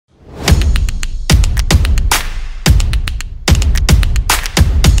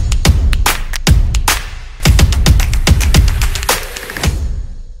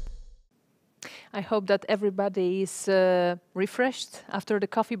hope that everybody is refreshed after the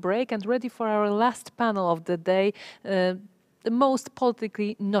coffee break and ready for our last panel of the day. The most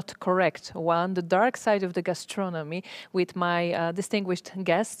politically not correct one, the dark side of the gastronomy, with my distinguished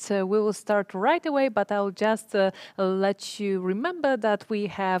guests. We will start right away, but I'll just let you remember that we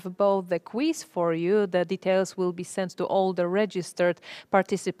have both the quiz for you. The details will be sent to all the registered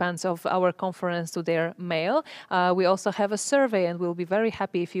participants of our conference to their mail. We also have a survey, and we'll be very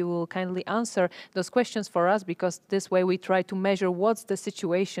happy if you will kindly answer those questions for us, because this way we try to measure what's the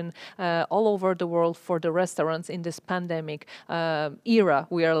situation all over the world for the restaurants in this pandemic era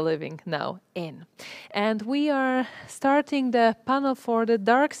we are living now in. And we are starting the panel for the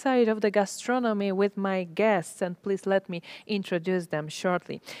dark side of the gastronomy with my guests, and please let me introduce them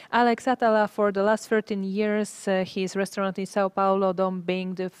shortly. Alex Atala, for the last 13 years, his restaurant in Sao Paulo, D.O.M,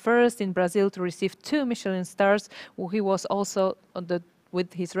 being the first in Brazil to receive 2 Michelin stars. He was also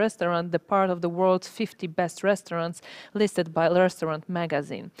with his restaurant, the part of the world's 50 best restaurants listed by Restaurant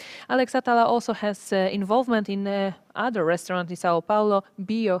magazine. Alex Atala also has involvement in other restaurant in Sao Paulo,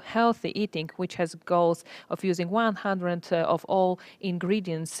 Bio Healthy Eating, which has goals of using 100 of all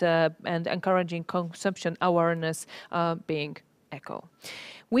ingredients and encouraging consumption awareness, being eco.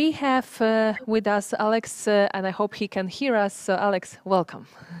 We have with us Alex, and I hope he can hear us. So Alex, welcome.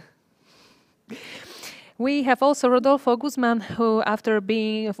 We have also Rodolfo Guzman, who after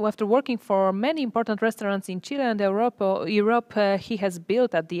working for many important restaurants in Chile and Europe, he has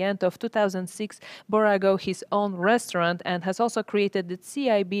built at the end of 2006 Boragó, his own restaurant, and has also created the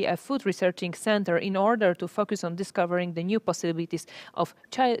CIB, a food researching center, in order to focus on discovering the new possibilities of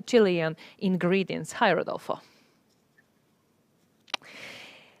Chilean ingredients. Hi, Rodolfo.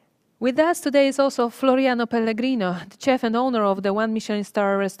 With us today is also Floriano Pellegrino, the chef and owner of the 1 Michelin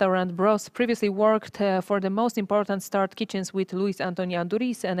star restaurant Bros. Previously worked for the most important start kitchens with Luis Antonio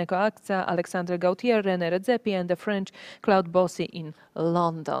Anduriz, Eneko Akza, Alexandre Gautier, René Redzepi, and the French Claude Bossy in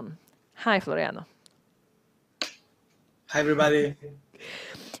London. Hi, Floriano. Hi, everybody.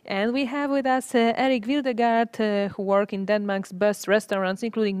 And we have with us Erik Vildegaard, who worked in Denmark's best restaurants,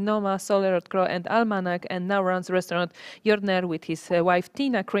 including Noma, Solerot Crow, and Almanac, and now runs restaurant Jordnær with his wife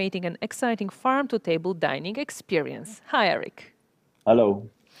Tina, creating an exciting farm-to-table dining experience. Hi, Erik. Hello.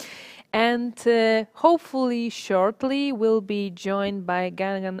 And hopefully shortly we'll be joined by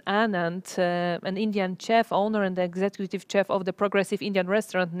Gaggan Anand, an Indian chef, owner and executive chef of the progressive Indian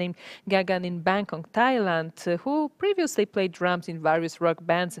restaurant named Gaggan in Bangkok, Thailand, who previously played drums in various rock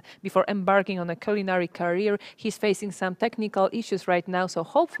bands before embarking on a culinary career. He's facing some technical issues right now, so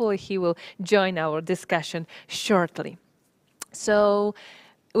hopefully he will join our discussion shortly. So,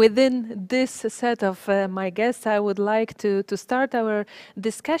 within this set of my guests, I would like to start our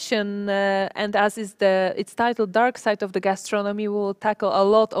discussion, and as it's titled Dark Side of the Gastronomy, we will tackle a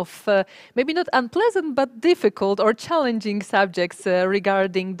lot of maybe not unpleasant but difficult or challenging subjects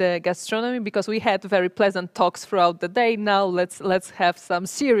regarding the gastronomy, because we had very pleasant talks throughout the day. Now let's have some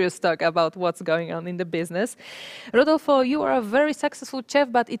serious talk about what's going on in the business. Rodolfo, you are a very successful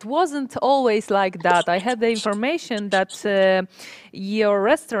chef, but it wasn't always like that. I had the information that your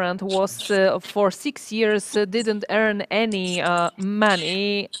restaurant was for 6 years didn't earn any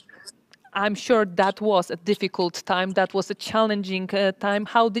money. I'm sure that was a difficult time. That was a challenging time.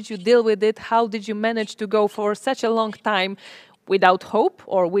 How did you deal with it? How did you manage to go for such a long time without hope,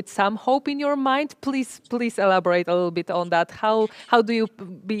 or with some hope in your mind? Please elaborate a little bit on that. How you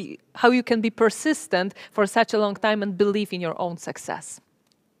can be persistent for such a long time and believe in your own success?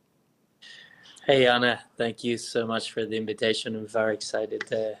 Hey, Anna. Thank you so much for the invitation. I'm very excited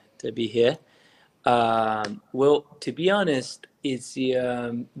to be here. Well, to be honest, it's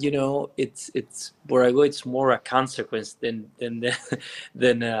it's Boragó. It's more a consequence than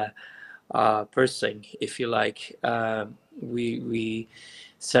a person, if you like. We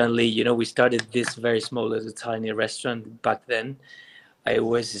suddenly, we started this very small little tiny restaurant back then. I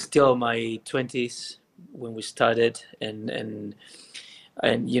was still in my 20s when we started, and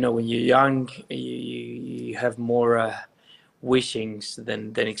when you're young, you have more wishings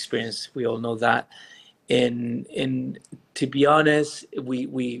than experience. We all know that. And to be honest,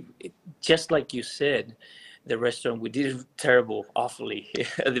 we just like you said, the restaurant, we did it terrible, awfully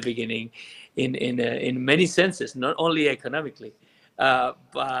at the beginning, in many senses, not only economically,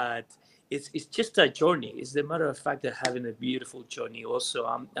 but it's just a journey. It's the matter of fact that having a beautiful journey. Also,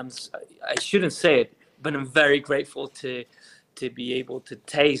 I shouldn't say it, but I'm very grateful to be able to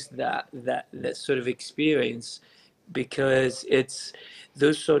taste that sort of experience, because it's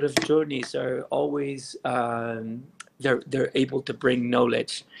those sort of journeys are always they're able to bring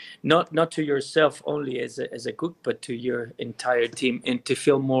knowledge, not to yourself only as a cook, but to your entire team, and to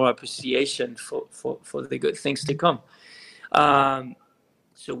feel more appreciation for the good things to come.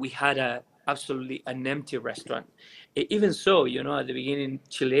 So we had absolutely an empty restaurant. Even so, at the beginning,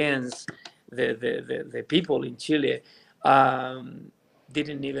 Chileans, the people in Chile,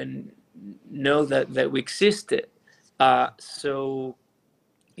 didn't even know that we existed. So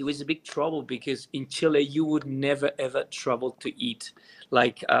it was a big trouble, because in Chile you would never ever travel to eat.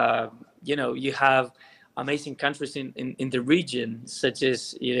 Like you have amazing countries in the region, such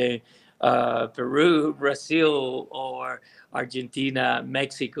as Peru, Brazil, or Argentina,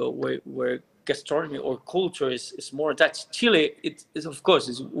 Mexico, where gastronomy or culture is more attached. Chile, it is, of course,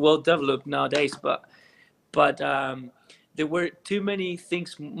 is well developed nowadays, but there were too many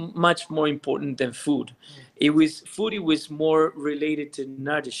things much more important than food. It was more related to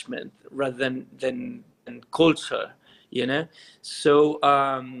nourishment rather than culture, So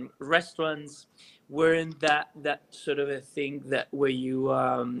restaurants weren't that sort of a thing that where you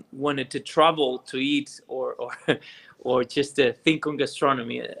wanted to travel to eat, or or just to think on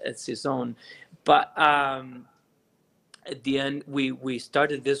gastronomy as its own. But at the end, we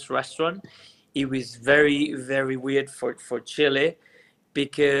started this restaurant. It was very, very weird for Chile,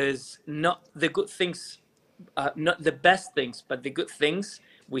 because not the good things, not the best things, but the good things,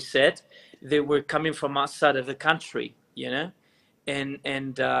 we said, they were coming from outside of the country, and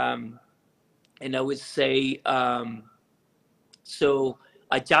and I would say, so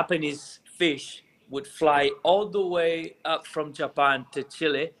a Japanese fish would fly all the way up from Japan to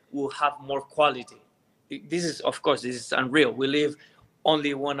Chile, will have more quality. This is, of course, this is unreal. We live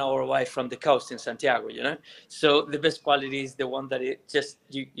only 1 hour away from the coast in Santiago, So the best quality is the one that it just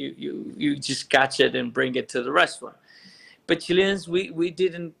you just catch it and bring it to the restaurant. But Chileans, we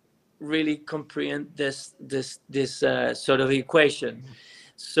didn't really comprehend this sort of equation.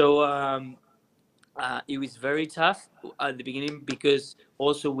 So it was very tough at the beginning, because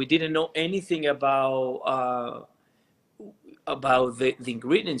also we didn't know anything about the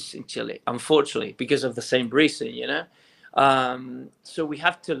ingredients in Chile, unfortunately, because of the same reason. So we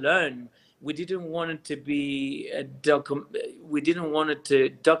have to learn. We didn't want it to be we didn't want it to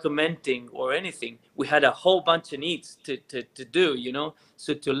documenting or anything. We had a whole bunch of needs to do,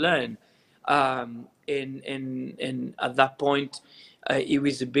 So to learn, and at that point, it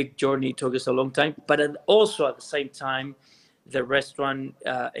was a big journey. It took us a long time, but also at the same time, the restaurant,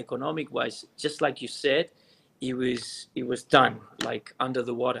 economic wise, just like you said, it was done like under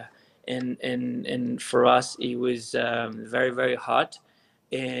the water, and for us it was very, very hard.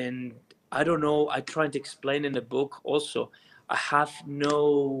 And I don't know, I tried to explain in the book also, I have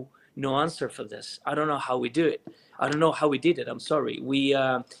no answer for this. I don't know how we do it. I don't know how we did it. I'm sorry. We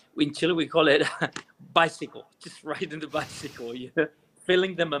in Chile we call it bicycle, just riding the bicycle,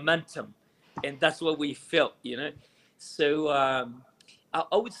 feeling the momentum, and that's what we felt, So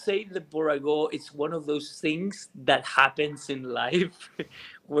I would say the Boragó is one of those things that happens in life,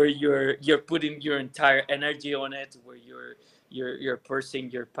 where you're putting your entire energy on it, where you're pursuing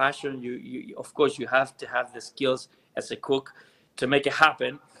your passion. You of course you have to have the skills as a cook to make it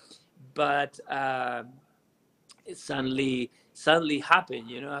happen, but it suddenly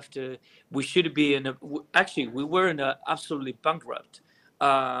happened. After we should be actually we were in a absolutely bankrupt,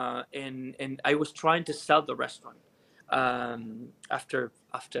 and I was trying to sell the restaurant. After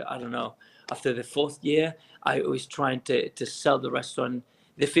I don't know, after the fourth year, I was trying to sell the restaurant.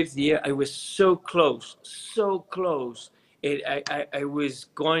 The fifth year, I was so close, so close. I was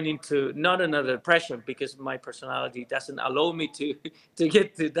going into not another depression, because my personality doesn't allow me to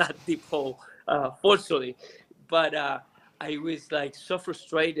get to that deep hole, fortunately. But I was like so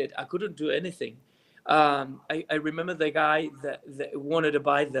frustrated. I couldn't do anything. I remember the guy that wanted to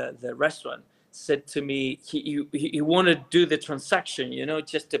buy the restaurant said to me, he wanted to do the transaction,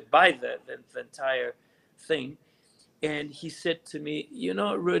 just to buy the entire thing. And he said to me,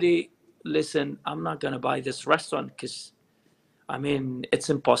 Rudy, listen, I'm not going to buy this restaurant, because I mean, it's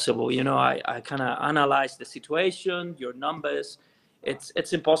impossible. I kind of analyzed the situation, your numbers.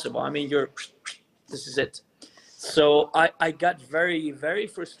 It's impossible. I mean, this is it. So I got very, very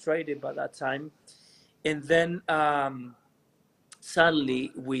frustrated by that time. And then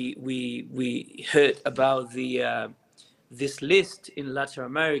suddenly we heard about this list in Latin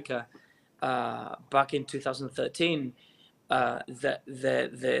America, back in 2013, that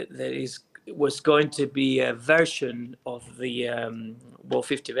was going to be a version of the World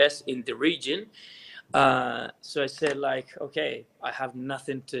 50 Best in the region. So I said, like, okay, I have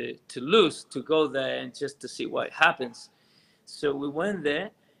nothing to lose, to go there and just to see what happens. So we went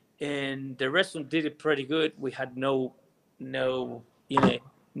there, and the restaurant did it pretty good. We had no, no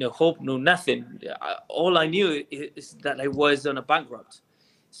hope, no nothing. All I knew is that I was on a bankrupt.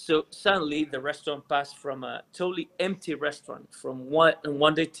 So suddenly the restaurant passed from a totally empty restaurant from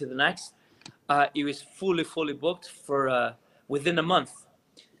one day to the next. It was fully booked for within a month.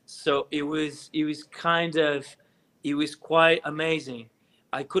 So it was quite amazing.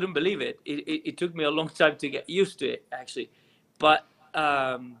 I couldn't believe it. It took me a long time to get used to it, actually. But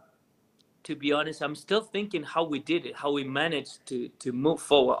to be honest, I'm still thinking how we did it, how we managed to move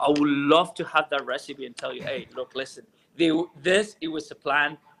forward. I would love to have that recipe and tell you, hey, look, listen, it was a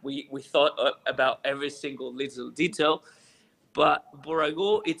plan. We thought about every single little detail. But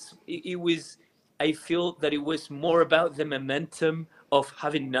Boragó, it was. I feel that it was more about the momentum of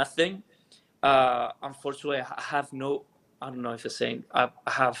having nothing. Unfortunately, I have no. I don't know if I'm saying I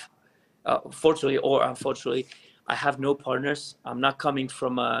have. Fortunately or unfortunately, I have no partners. I'm not coming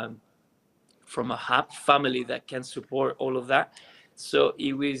from a family that can support all of that. So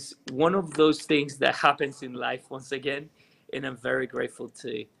it was one of those things that happens in life once again, and I'm very grateful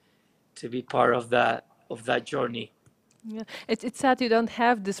to be part of that journey. Yeah. It's sad you don't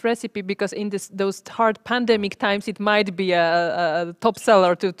have this recipe because in those hard pandemic times it might be a top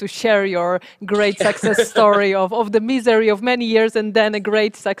seller to share your great success story of the misery of many years and then a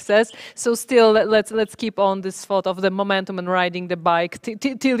great success. So still let's keep on this thought of the momentum and riding the bike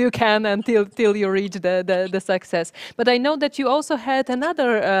till you can and till you reach the success. But I know that you also had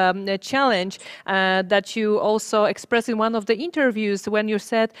another challenge that you also expressed in one of the interviews when you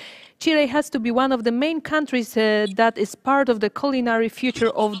said Chile has to be one of the main countries that is part of the culinary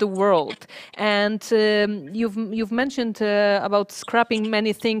future of the world. And you've mentioned about scrapping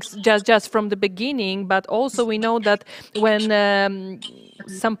many things just from the beginning, but also we know that when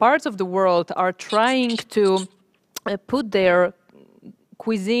some parts of the world are trying to put their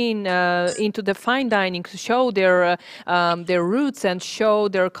cuisine into the fine dining to show their roots and show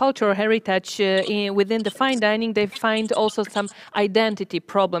their cultural heritage within the fine dining, they find also some identity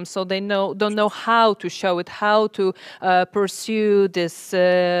problems. So they don't know how to show it, how to pursue this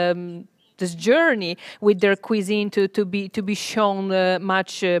journey with their cuisine to be shown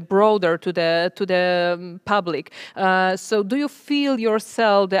much broader to the public. So do you feel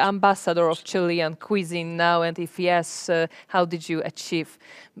yourself the ambassador of Chilean cuisine now? And if yes, how did you achieve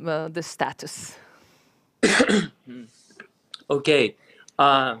the status? Okay.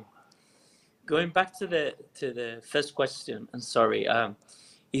 Going back to the first question, I'm sorry.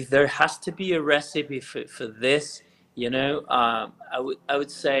 If there has to be a recipe for this, I would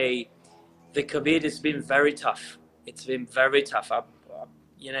say the COVID has been very tough. It's been very tough.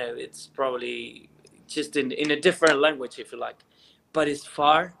 It's probably just in a different language, if you like, but it's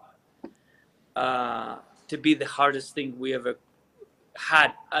far to be the hardest thing we ever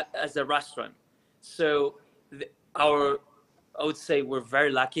had as a restaurant. So I would say we're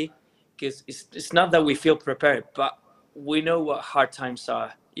very lucky because it's not that we feel prepared, but we know what hard times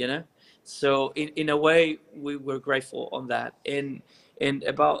are. So in a way, we were grateful on that. And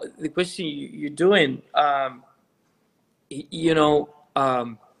about the question you're doing, I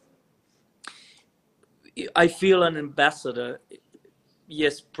feel an ambassador.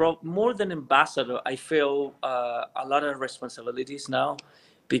 Yes, more than ambassador, I feel a lot of responsibilities now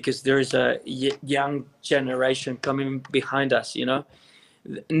because there's a young generation coming behind us.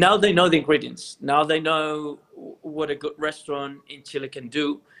 Now they know the ingredients. Now they know what a good restaurant in Chile can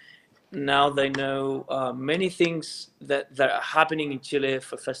do. Now they know many things that are happening in Chile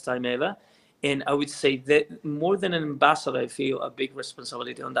for first time ever. And I would say that more than an ambassador, I feel a big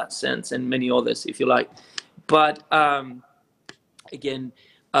responsibility on that sense, and many others, if you like. But again,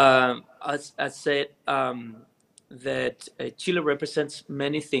 as I said, that Chile represents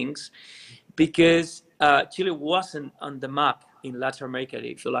many things because Chile wasn't on the map in Latin America,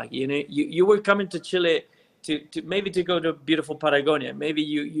 if you like. You were coming to Chile to maybe to go to beautiful Patagonia. Maybe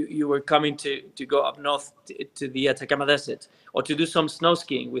you were coming to go up north to the Atacama Desert or to do some snow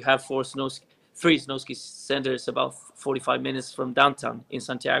skiing. We have three snow ski centers about 45 minutes from downtown in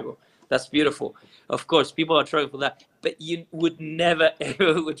Santiago. That's beautiful. Of course, people are traveling for that, but you would never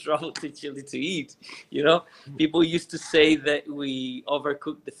ever would travel to Chile to eat. People used to say that we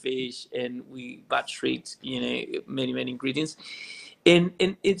overcook the fish and we batch treat, many ingredients. And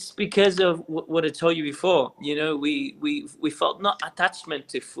it's because of what I told you before. We felt not attachment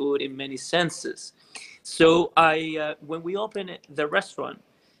to food in many senses. So when we opened the restaurant,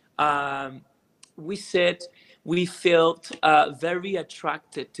 we said we felt very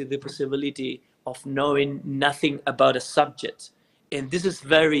attracted to the possibility of knowing nothing about a subject, and this is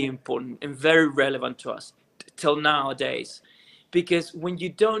very important and very relevant to us till nowadays, because when you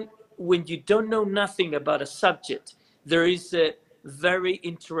don't know nothing about a subject, there is a very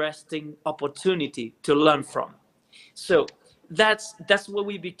interesting opportunity to learn from. So that's what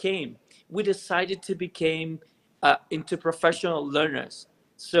we became. We decided to become into professional learners.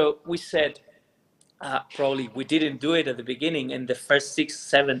 So we said, probably we didn't do it at the beginning. In the first 6,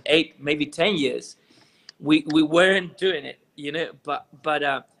 7, 8, maybe 10 years, we weren't doing it, you know. But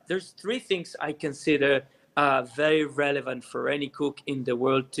there's three things I consider very relevant for any cook in the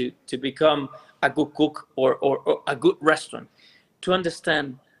world to become a good cook or a good restaurant. To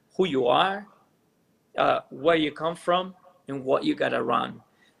understand who you are, where you come from, and what you gotta run.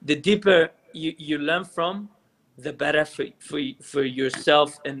 The deeper you learn from, the better for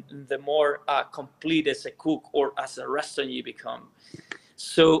yourself, and the more complete as a cook or as a restaurant you become.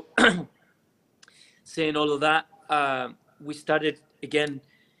 So saying all of that, we started again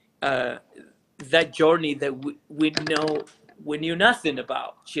that journey that we knew nothing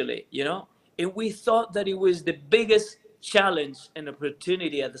about Chile, you know, and we thought that it was the biggest challenge and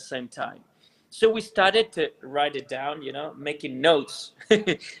opportunity at the same time. So we started to write it down, you know, making notes,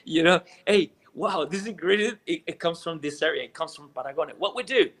 you know, hey, wow, this ingredient, it comes from this area, it comes from Paragon. What we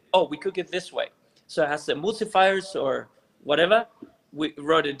do? Oh, we cook it this way. So it has emulsifiers or whatever. We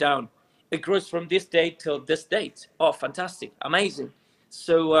wrote it down. It grows from this date till this date. Oh, fantastic, amazing.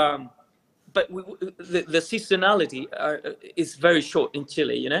 So, but the seasonality is very short in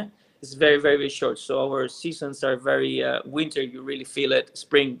Chile, you know? It's very, very, very short. So our seasons are very winter, you really feel it.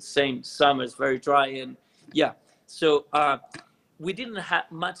 Spring, same. Summer is very dry. And yeah, so we didn't have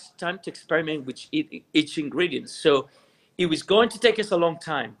much time to experiment with each ingredient. So it was going to take us a long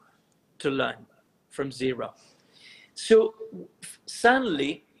time to learn from zero. So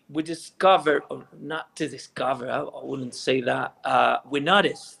suddenly we discovered, or not to discover, I wouldn't say that, we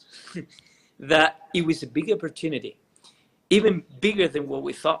noticed that it was a big opportunity, even bigger than what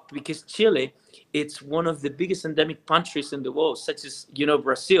we thought, because Chile, it's one of the biggest endemic countries in the world, such as, you know,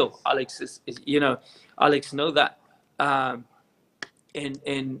 Brazil. Alex is you know, Alex know that. And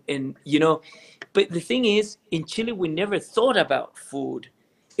you know, but the thing is, in Chile, we never thought about food.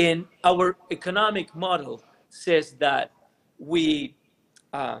 And our economic model says that we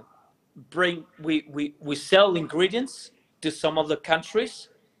we sell ingredients to some other countries.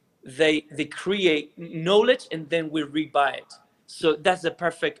 They create knowledge, and then we rebuy it. So that's the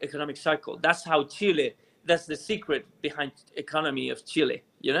perfect economic cycle. That's how Chile, that's the secret behind economy of Chile,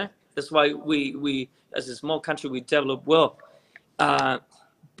 you know. That's why we as a small country, we develop well.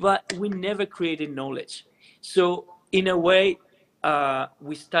 But we never created knowledge. So in a way,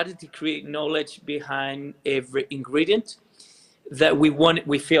 we started to create knowledge behind every ingredient that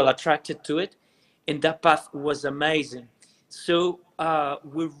we feel attracted to it, and that path was amazing. So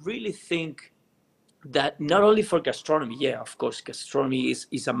we really think that not only for gastronomy, yeah, of course, gastronomy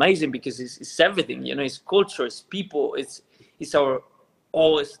is amazing because it's everything, you know, it's culture, it's people, it's our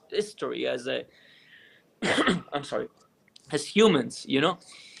all history as a, I'm sorry, as humans, you know,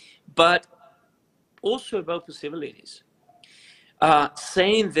 but also about possibilities.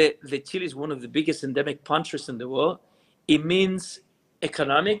 Saying that Chile is one of the biggest endemic countries in the world, it means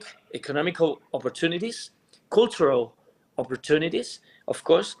economical opportunities, cultural opportunities, of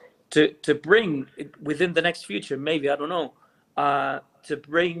course, to bring within the next future, maybe, I don't know, to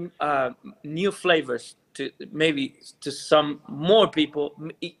bring new flavors to maybe to some more people,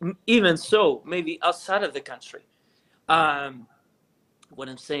 even so, maybe outside of the country. What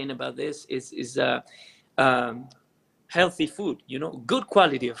I'm saying about this is healthy food, you know, good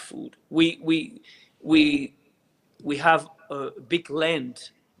quality of food. We have a big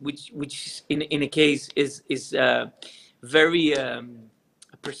land, which in a case is very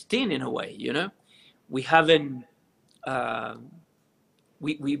pristine in a way, you know. We haven't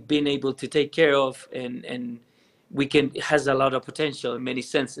we've been able to take care of, and we can, it has a lot of potential in many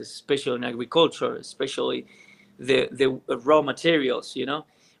senses, especially in agriculture, especially the raw materials, you know.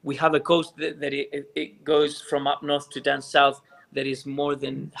 We have a coast that it goes from up north to down south that has more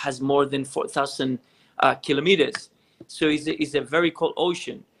than 4,000 kilometers. So it's a very cold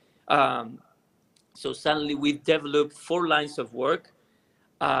ocean. So suddenly we've developed 4 lines of work.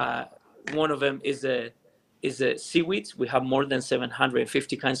 One of them is a seaweeds. We have more than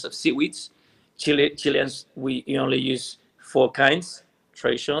 750 kinds of seaweeds. Chileans, we only use 4 kinds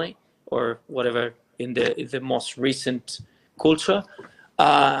traditionally, or whatever in the most recent culture.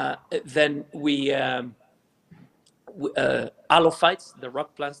 Then we alophytes, the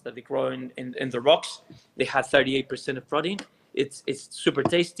rock plants that they grow in the rocks, they have 38% of protein. It's super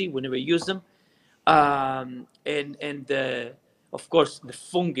tasty. We never use them. And of course the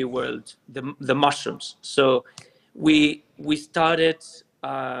fungi world, the mushrooms. So we we started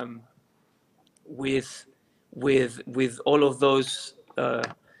with all of those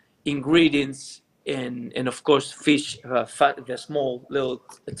ingredients, and of course fish, the small little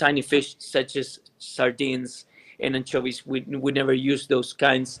tiny fish such as sardines and anchovies. We never use those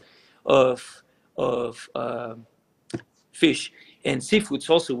kinds of fish, and seafoods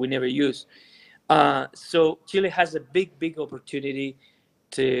also we never use. So Chile has a big opportunity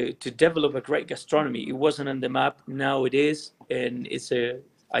to develop a great gastronomy. It wasn't on the map, now it is, and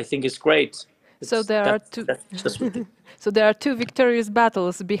I think it's great. So there are two. That's what So there are two victorious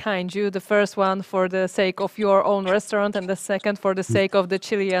battles behind you. The first one for the sake of your own restaurant, and the second for the sake of the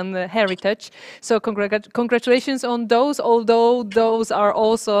Chilean heritage. So congratulations on those. Although those are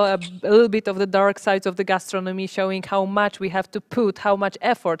also a little bit of the dark sides of the gastronomy, showing how much we have to put, how much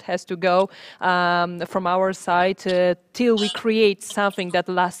effort has to go from our side till we create something that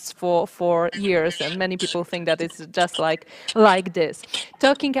lasts for years. And many people think that it's just like this.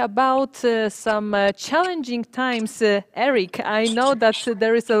 Talking about some challenging times, Eric, I know that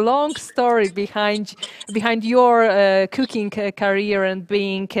there is a long story behind your cooking career and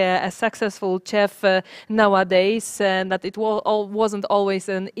being a successful chef nowadays, and that it wasn't always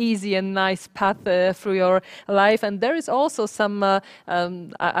an easy and nice path through your life. And there is also some,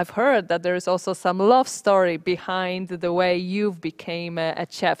 I've heard that there is also some love story behind the way you've became a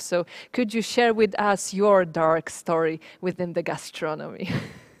chef. So could you share with us your dark story within the gastronomy?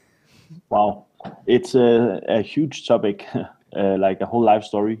 Wow, it's a huge topic, like a whole life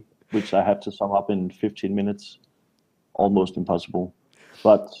story, which I have to sum up in 15 minutes. Almost impossible.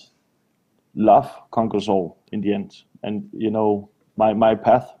 But love conquers all in the end. And, you know, my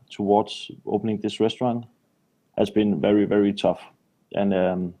path towards opening this restaurant has been very tough.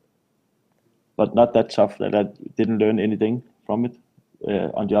 And but not that tough that I didn't learn anything from it.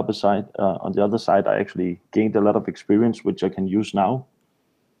 On the other side, I actually gained a lot of experience, which I can use now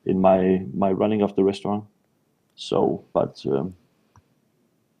in my running of the restaurant. So, but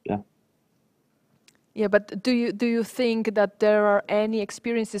yeah. Yeah, but do you think that there are any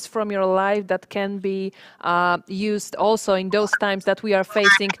experiences from your life that can be used also in those times that we are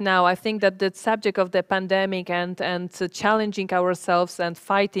facing now? I think that the subject of the pandemic and challenging ourselves and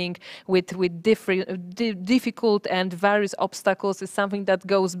fighting with difficult and various obstacles is something that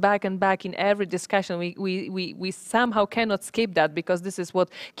goes back and back in every discussion. We somehow cannot skip that because this is what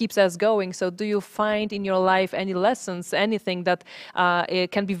keeps us going. So do you find in your life any lessons, anything that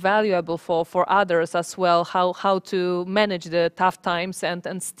it can be valuable for others as well, how to manage the tough times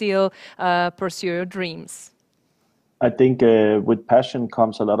and still pursue your dreams? I think with passion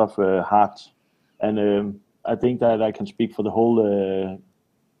comes a lot of heart, and I think that I can speak for the whole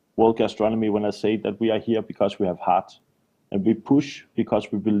world gastronomy when I say that we are here because we have heart, and we push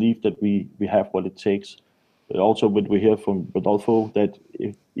because we believe that we have what it takes. Also, when we hear from Rodolfo that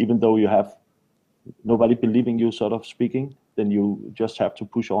even though you have nobody believing you, sort of speaking, then you just have to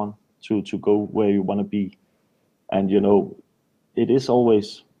push on to go where you want to be. And, you know, it is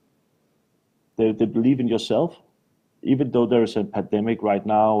always they believe in yourself, even though there is a pandemic right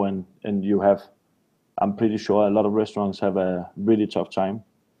now, and you have, I'm pretty sure a lot of restaurants have a really tough time,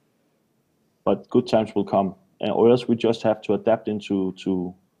 but good times will come, or else we just have to adapt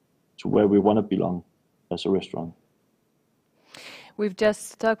into where we want to belong as a restaurant. We've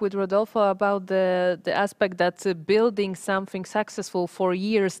just talked with Rodolfo about the aspect that building something successful for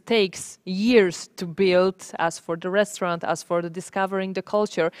years takes years to build, as for the restaurant, as for the discovering the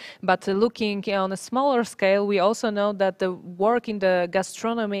culture. But looking on a smaller scale, we also know that the work in the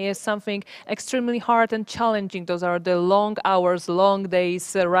gastronomy is something extremely hard and challenging. Those are the long hours, long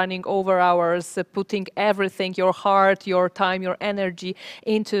days, running over hours, putting everything, your heart, your time, your energy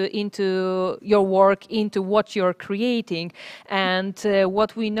into your work, into what you're creating. And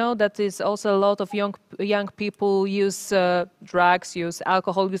what we know that is also a lot of young people use drugs, use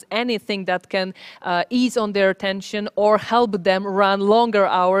alcohol, use anything that can ease on their tension or help them run longer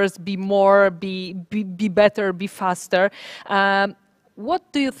hours, be better, be faster.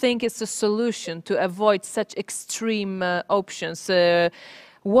 What do you think is the solution to avoid such extreme options?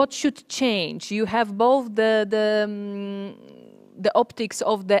 What should change? You have both the optics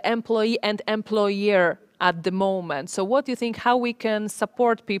of the employee and employer at the moment. So what do you think, how we can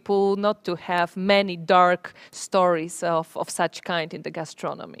support people not to have many dark stories of such kind in the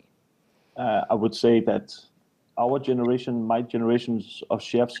gastronomy? I would say that our generation, my generations of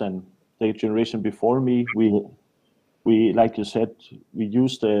chefs and the generation before me, we like you said, we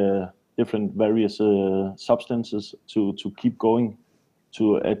used different various substances to keep going,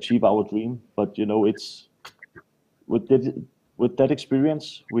 to achieve our dream. But you know, it's when with that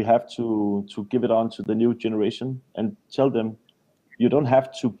experience, we have to give it on to the new generation and tell them, you don't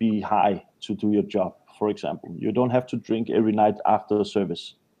have to be high to do your job, for example. You don't have to drink every night after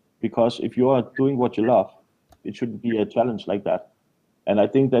service, because if you are doing what you love, it shouldn't be a challenge like that. And I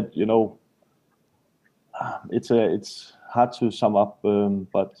think that, you know, it's hard to sum up,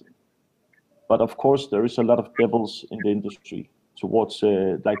 but of course there is a lot of devils in the industry towards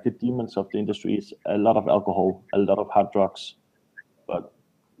like the demons of the industry is a lot of alcohol, a lot of hard drugs. But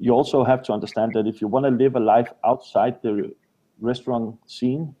you also have to understand that if you want to live a life outside the restaurant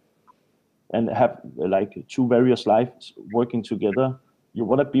scene and have like two various lives working together, you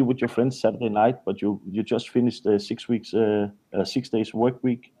want to be with your friends Saturday night, but you just finished a 6 days work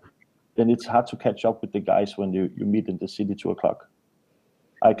week, then it's hard to catch up with the guys when you meet in the city 2 o'clock.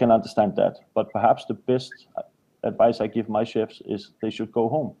 I can understand that, but perhaps the best advice I give my chefs is they should go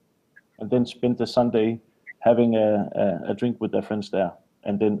home and then spend the Sunday having a drink with their friends there,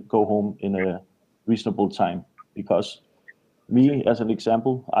 and then go home in a reasonable time. Because me, as an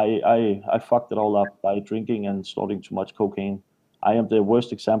example, I fucked it all up by drinking and snorting too much cocaine. I am the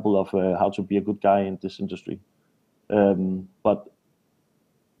worst example of how to be a good guy in this industry. But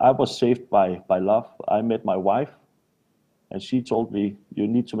I was saved by love. I met my wife, and she told me, you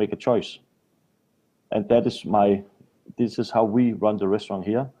need to make a choice. And this is how we run the restaurant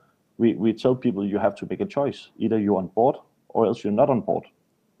here. We tell people you have to make a choice. Either you're on board or else you're not on board.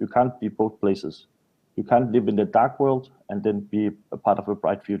 You can't be both places. You can't live in the dark world and then be a part of a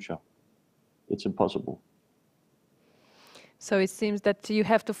bright future. It's impossible. So it seems that you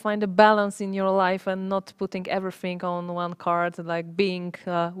have to find a balance in your life and not putting everything on one card, like being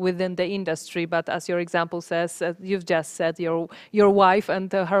within the industry. But as your example says, you've just said your wife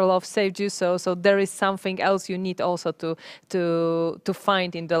and her love saved you. So there is something else you need also to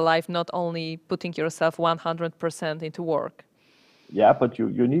find in the life, not only putting yourself 100% into work. Yeah, but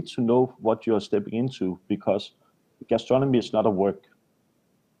you need to know what you're stepping into, because gastronomy is not a work.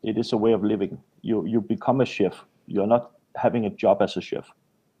 It is a way of living. You become a chef. You're not having a job as a chef.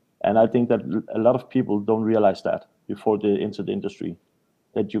 And I think that a lot of people don't realize that before they enter the industry,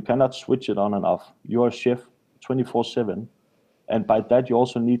 that you cannot switch it on and off. You're a chef 24/7. And by that, you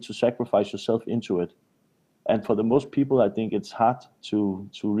also need to sacrifice yourself into it. And for the most people, I think it's hard to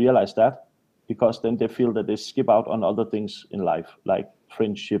realize that, because then they feel that they skip out on other things in life, like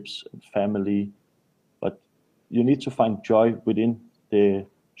friendships and family. But you need to find joy within the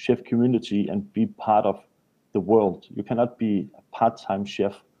chef community and be part of the world. You cannot be a part-time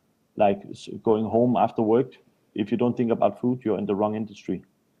chef, like going home after work. If you don't think about food, you're in the wrong industry.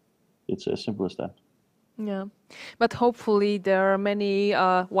 It's as simple as that. Yeah, but hopefully there are many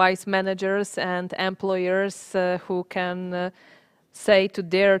wise managers and employers who can say to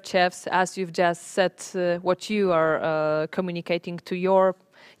their chefs, as you've just said, what you are communicating to your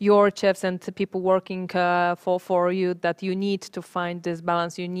chefs and to people working for you, that you need to find this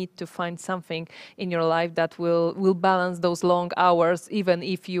balance. You need to find something in your life that will balance those long hours, even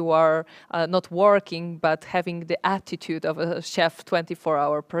if you are not working, but having the attitude of a chef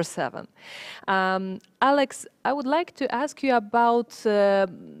 24/7. Alex, I would like to ask you about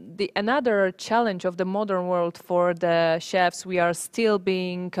another challenge of the modern world for the chefs. We are still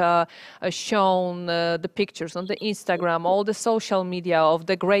being shown the pictures on the Instagram, all the social media of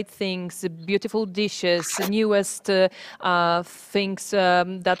the great things, beautiful dishes, newest things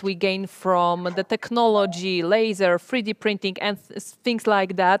that we gain from the technology, laser, 3D printing, and things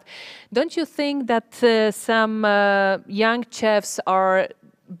like that. Don't you think that some young chefs are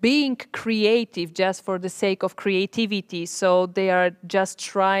being creative just for the sake of creativity, so they are just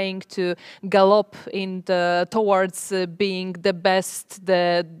trying to gallop towards being the best,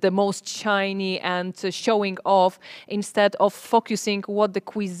 the most shiny, and showing off, instead of focusing what the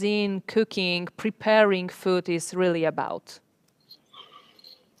cuisine, cooking, preparing food is really about?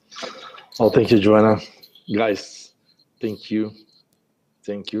 Oh, thank you, Joanna. Guys, thank you.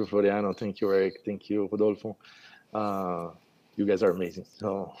 Thank you, Floriano. Thank you, Eric. Thank you, Rodolfo. You guys are amazing.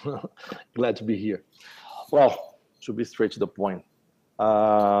 So glad to be here. Well, to be straight to the point,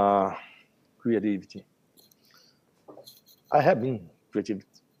 creativity. I have been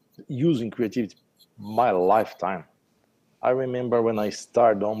using creativity my lifetime. I remember when I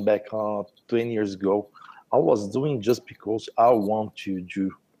started on back 20 years ago, I was doing just because I want to do.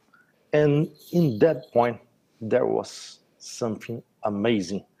 And in that point, there was something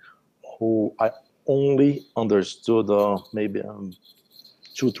amazing who I only understood maybe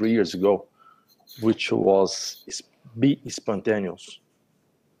 2-3 years ago, which was be spontaneous.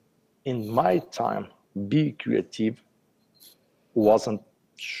 In my time, be creative wasn't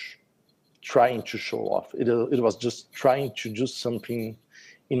trying to show off. It was just trying to do something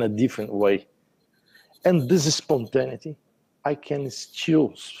in a different way. And this spontaneity, I can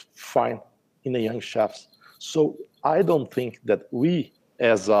still find in the young chefs. So I don't think that we,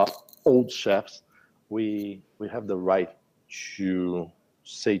 as old chefs, we have the right to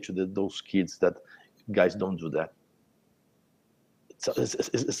say to those kids that, guys, don't do that.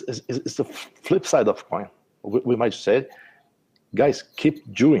 It's the flip side of coin. We might say, guys,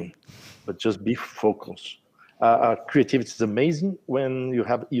 keep doing, but just be focused. Creativity is amazing when you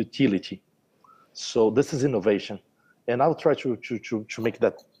have utility. So this is innovation. And I'll try to make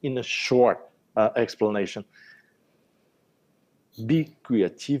that in a short explanation. Be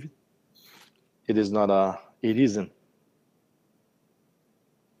creative. It is not it isn't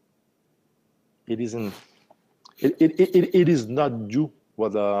it is not do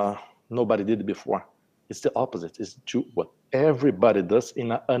what nobody did before. It's the opposite. It's do what everybody does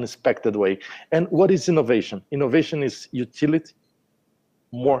in an unexpected way. And what is innovation? Innovation is utility,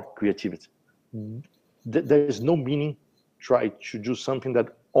 more creativity. There is no meaning try to do something that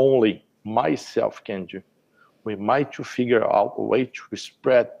only myself can do. We might to figure out a way to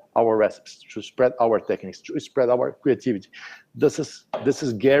spread our recipes, to spread our techniques, to spread our creativity. This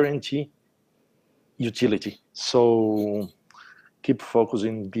is guarantee utility. So keep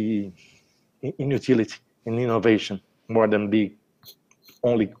focusing in utility, in innovation, more than be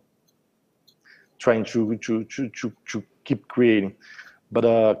only trying to keep creating,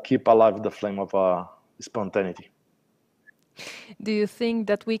 but keep alive the flame of spontaneity. Do you think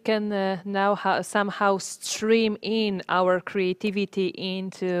that we can now somehow stream in our creativity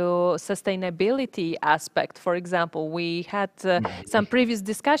into sustainability aspect? For example, we had some previous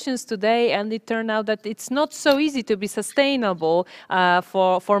discussions today, and it turned out that it's not so easy to be sustainable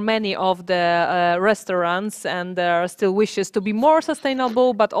for many of the restaurants, and there are still wishes to be more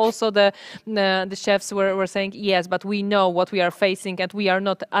sustainable, but also the chefs were saying, yes, but we know what we are facing and we are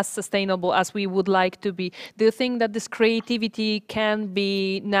not as sustainable as we would like to be. Do you think that this creativity can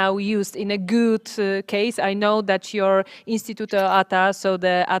be now used in a good case? I know that your Instituto ATA, so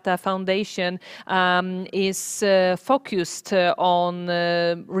the ATA Foundation, is focused on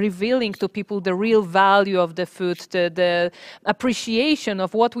revealing to people the real value of the food, the appreciation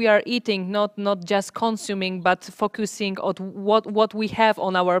of what we are eating, not just consuming, but focusing on what we have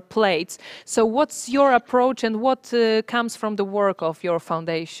on our plates. So what's your approach, and what comes from the work of your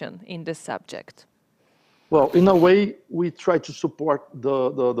foundation in this subject? Well, in a way, we try to support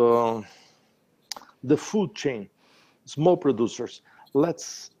the food chain, small producers.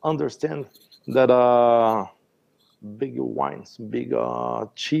 Let's understand that big wines, big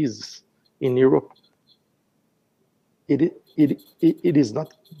cheese in Europe, it is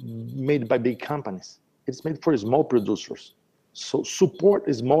not made by big companies. It's made for small producers. So support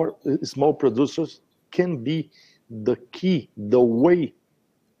small producers can be the key, the way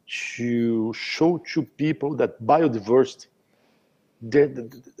to show to people that biodiversity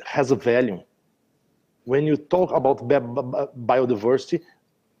has a value. When you talk about biodiversity,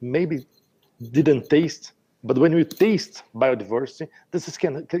 maybe didn't taste, but when you taste biodiversity, this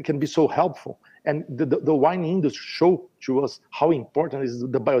can be so helpful. And the wine industry show to us how important is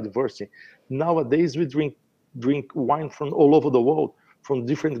the biodiversity. Nowadays, we drink wine from all over the world, from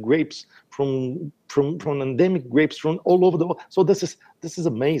different grapes, from endemic grapes from all over the world. So this is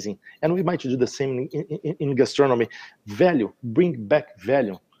amazing, and we might do the same in gastronomy. Value, bring back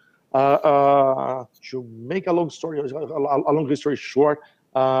value. To make a long story short,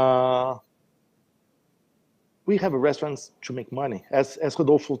 we have restaurants to make money. As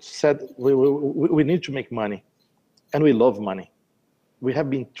Rodolfo said, we need to make money, and we love money. We have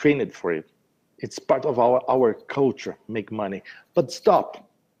been trained for it. It's part of our culture, make money. But stop.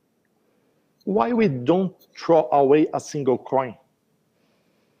 Why we don't throw away a single coin?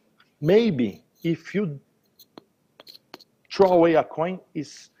 Maybe if you throw away a coin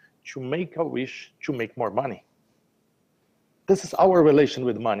is to make a wish to make more money. This is our relation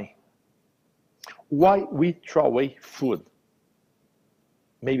with money. Why we throw away food?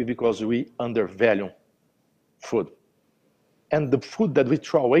 Maybe because we undervalue food. And the food that we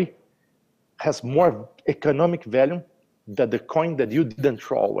throw away has more economic value than the coin that you didn't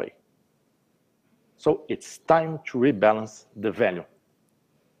throw away. So it's time to rebalance the value.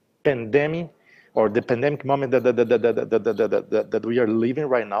 Pandemic, or the pandemic moment that we are living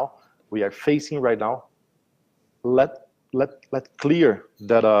right now, we are facing right now, let clear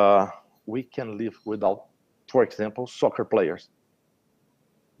that we can live without, for example, soccer players,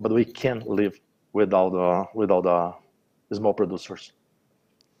 but we can live without small producers,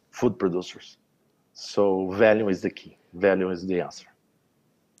 food producers. So value is the key. Value is the answer.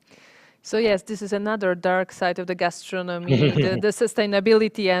 So yes, this is another dark side of the gastronomy, the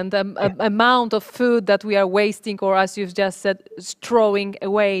sustainability and amount of food that we are wasting, or as you've just said, throwing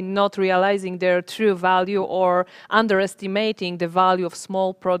away, not realizing their true value or underestimating the value of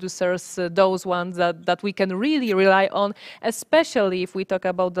small producers, those ones that we can really rely on, especially if we talk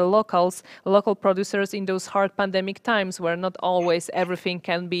about the local producers in those hard pandemic times where not always everything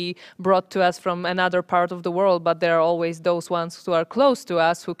can be brought to us from another part of the world, but there are always those ones who are close to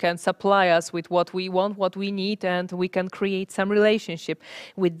us who can supply us with what we want, what we need, and we can create some relationship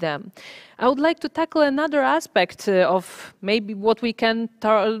with them. I would like to tackle another aspect of maybe what we can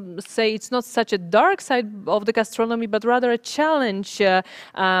say it's not such a dark side of the gastronomy, but rather a challenge,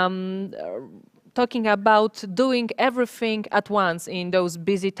 talking about doing everything at once in those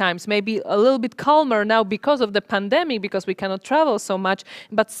busy times. Maybe a little bit calmer now because of the pandemic, because we cannot travel so much,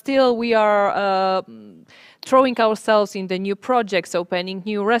 but still we are throwing ourselves in the new projects, opening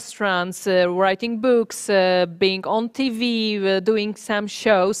new restaurants, writing books, being on TV, doing some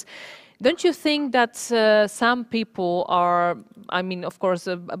shows. Don't you think that some people are, I mean, of course,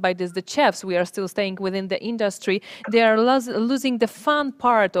 by this, the chefs, we are still staying within the industry, they are losing the fun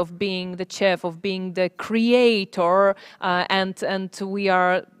part of being the chef, of being the creator, and we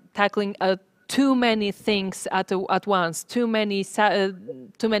are tackling too many things at once, too many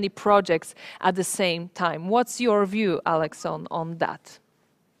projects at the same time. What's your view, Alex, on that?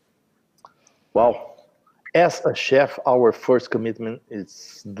 Well, as a chef, our first commitment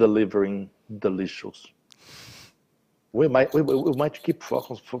is delivering delicious. We might keep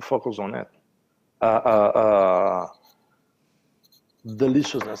focus on that.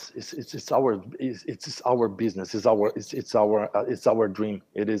 Deliciousness it's our business. It's our dream.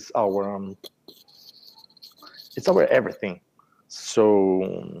 It's our everything.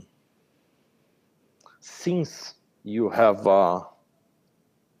 So since you have a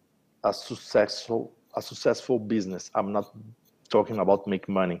successful business, I'm not talking about make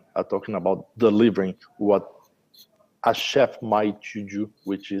money. I'm talking about delivering what a chef might do,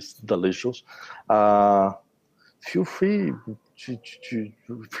 which is delicious. Feel free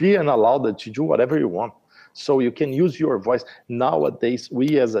and allowed to do whatever you want. So you can use your voice. Nowadays,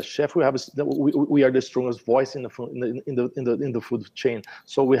 we as a chef, we are the strongest voice in the food chain.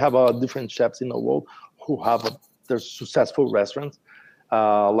 So we have different chefs in the world who have their successful restaurants,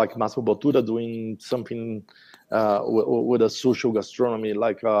 like Massimo Bottura doing something with a social gastronomy,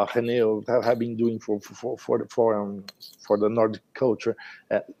 like René have been doing for the Nordic culture.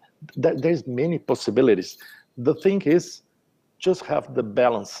 There's many possibilities. The thing is, just have the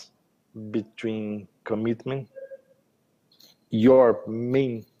balance between commitment, your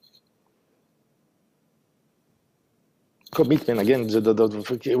main commitment again,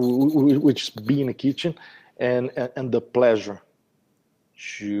 which is being in the kitchen, and the pleasure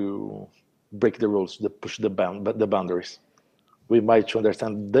to break the rules, to push the boundaries. We might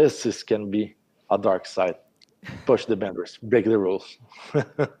understand this can be a dark side. Push the boundaries, break the rules.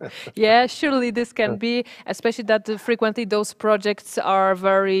 Yeah, surely this can be, especially that frequently those projects are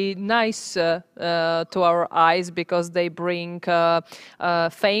very nice to our eyes because they bring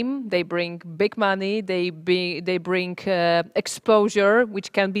fame, they bring big money, they bring exposure,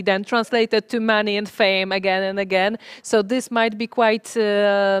 which can be then translated to money and fame again and again. So this might be quite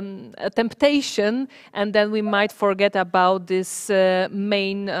a temptation, and then we might forget about this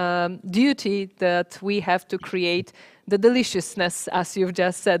main duty that we have to create the deliciousness, as you've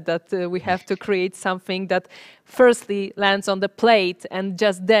just said, that we have to create something that firstly lands on the plate and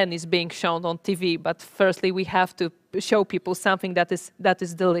just then is being shown on TV. But firstly, we have to show people something that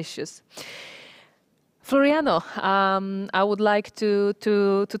is delicious. Floriano, I would like to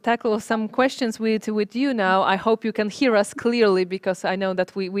tackle some questions with you now. I hope you can hear us clearly because I know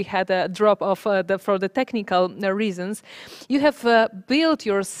that we had a drop off for the technical reasons. You have built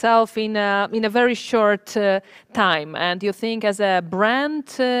yourself in a very short time, and you think as a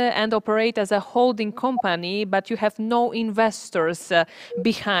brand and operate as a holding company, but you have no investors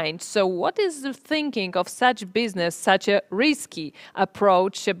behind. So what is the thinking of such business, such a risky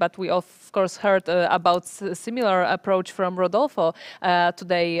approach? But we of course heard about a similar approach from Rodolfo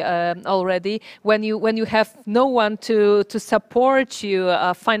today already. When you have no one to support you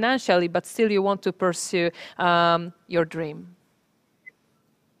financially, but still you want to pursue your dream.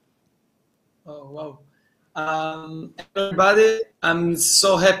 Oh wow! Everybody, I'm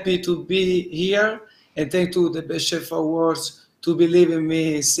so happy to be here, and thank to the Best Chef Awards to believe in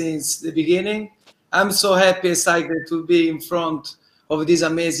me since the beginning. I'm so happy, excited to be in front of this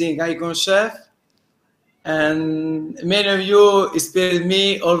amazing icon chef, and many of you inspired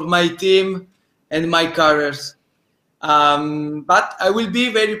me, all my team, and my careers. But I will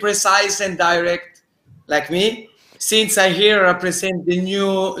be very precise and direct, like me, since I here represent the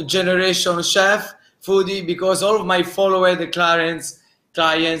new generation chef foodie, because all of my followers, the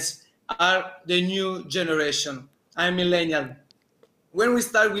clients are the new generation. I'm millennial. When we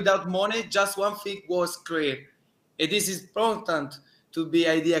start without money, just one thing was clear. And this is important to be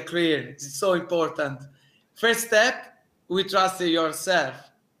idea clear. It's so important. First step, we trust yourself.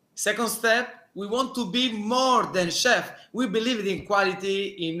 Second step, we want to be more than chef. We believe in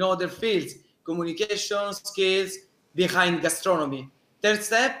quality in other fields, communication, skills, behind gastronomy. Third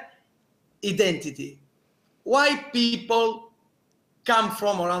step, identity. Why people come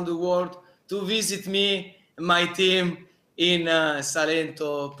from around the world to visit me, my team in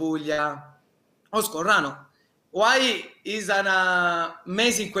Salento, Puglia, or Scorrano? Why is an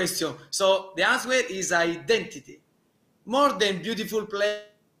amazing question. So the answer is identity. More than beautiful place,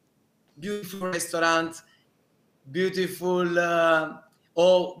 beautiful restaurant, beautiful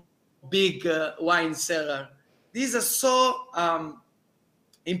or big wine cellar. These are so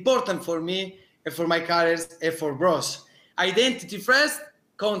important for me and for my careers and for bros. Identity first,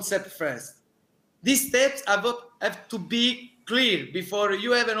 concept first. These steps have to be clear before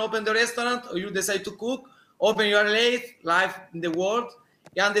you even open the restaurant or you decide to cook, open your life in the world.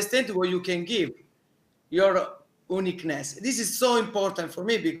 You understand what you can give, your uniqueness. This is so important for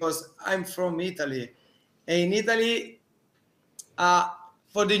me because I'm from Italy. And in Italy,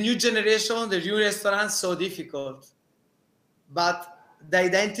 for the new generation, the new restaurants, so difficult. But the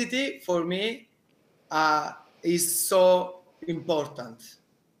identity for me is so important.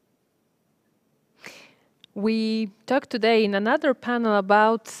 We talked today in another panel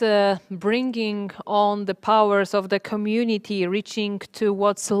about bringing on the powers of the community, reaching to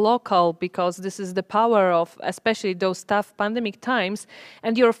what's local, because this is the power of especially those tough pandemic times.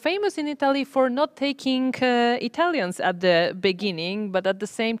 And you're famous in Italy for not taking Italians at the beginning, but at the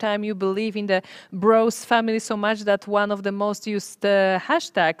same time you believe in the bros family so much that one of the most used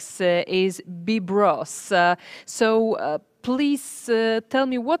hashtags is BeBros. Please tell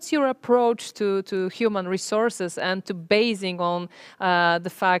me, what's your approach to human resources and to basing on the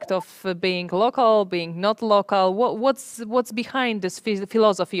fact of being local, being not local? What's behind this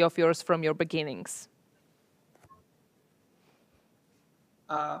philosophy of yours from your beginnings?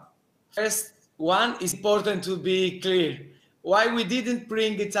 First one is important to be clear. Why we didn't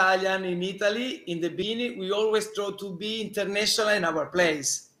bring Italian in Italy in the beginning? We always try to be international in our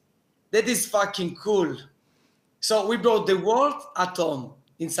place. That is fucking cool. So we brought the word at home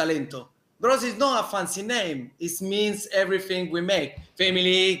in Salento. Bros is not a fancy name. It means everything we make.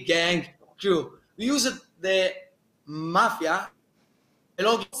 Family, gang, crew. We use the mafia, the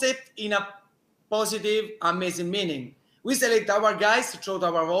concept in a positive, amazing meaning. We select our guys through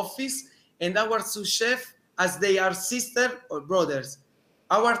our office and our sous chef as they are sisters or brothers.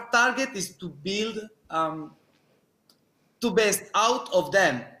 Our target is to build to best out of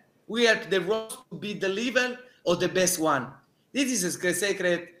them. We help the roles to be the level of the best one. This is the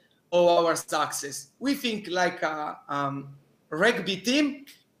secret of our success. We think like a rugby team.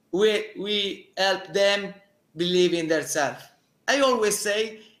 We help them believe in themselves. I always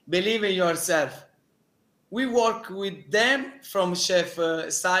say, believe in yourself. We work with them from chef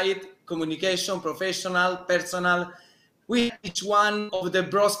side, communication, professional, personal. We have each one of the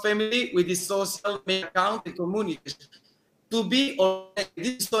bros family with his social media account and communication. To be organized, this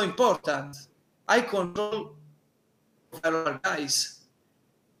is so important. I control our guys.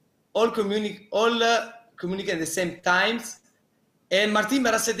 All communicate at the same times. And Martin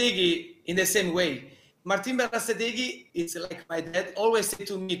Berasategui in the same way. Martin Berasategui is like my dad, always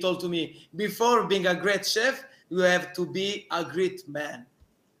told to me, before being a great chef, you have to be a great man.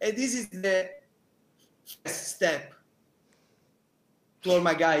 And this is the first step to all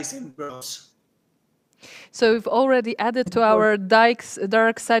my guys and bros. So we've already added to our dark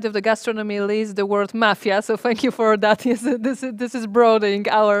side of the gastronomy list the word mafia. So thank you for that. Yes, this is broadening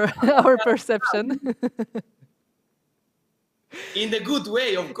our perception. In the good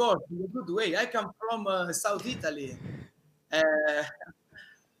way, of course. In the good way. I come from South Italy.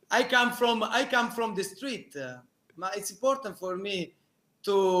 I come from the street. It's important for me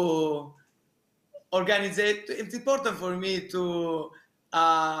to organize it. It's important for me to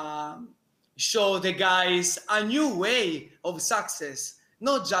show the guys a new way of success,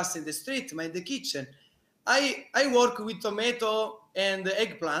 not just in the street, but in the kitchen. I work with tomato and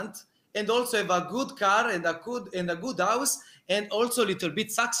eggplant, and also have a good car and a good house, and also a little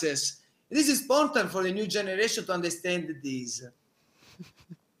bit success. This is important for the new generation to understand this.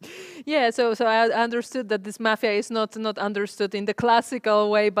 Yeah, so I understood that this mafia is not understood in the classical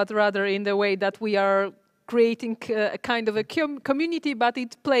way, but rather in the way that we are creating a kind of a community, but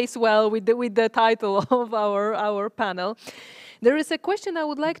it plays well with the title of our panel. There is a question I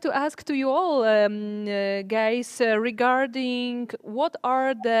would like to ask to you all, guys, regarding what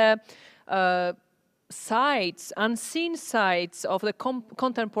are the sides, unseen sides of the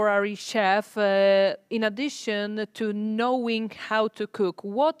contemporary chef, in addition to knowing how to cook.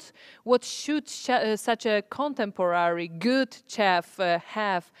 What should such a contemporary good chef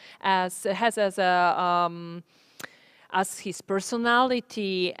have as his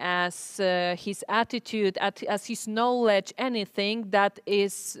personality, as his attitude, as his knowledge, anything that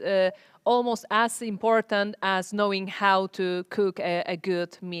is almost as important as knowing how to cook a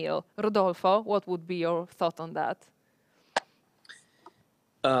good meal. Rodolfo, what would be your thought on that?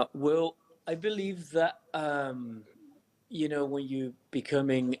 Well, I believe that you know, when you're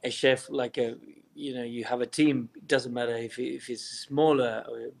becoming a chef, like you have a team. It doesn't matter if it's smaller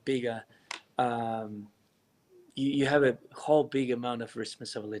or bigger. You have a whole big amount of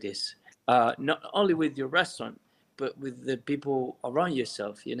responsibilities, not only with your restaurant, but with the people around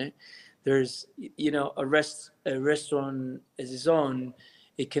yourself. You know, there's a restaurant as its own.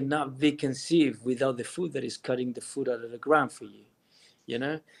 It cannot be conceived without the food that is cutting the food out of the ground for you. You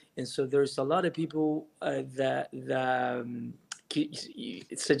know, and so there's a lot of people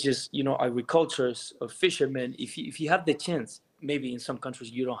such as agriculturists or fishermen. If you have the chance, maybe in some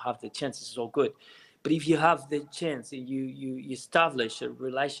countries you don't have the chance. It's all good. But if you have the chance and you establish a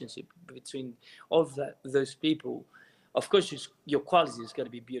relationship between all of those people, of course your quality is going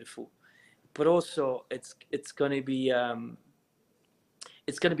to be beautiful, but also it's going to be a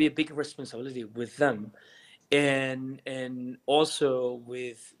big responsibility with them, and also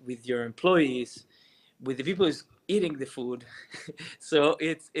with your employees, with the people who's eating the food. So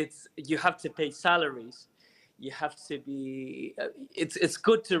it's you have to pay salaries. You have to be. It's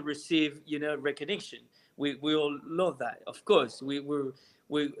good to receive recognition. We all love that, of course. We're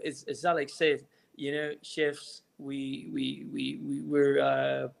as Alex said, chefs. We're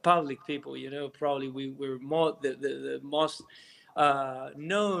public people. Probably we're more the most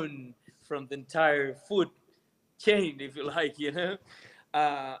known from the entire food chain, if you like.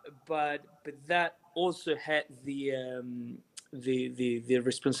 But that also had the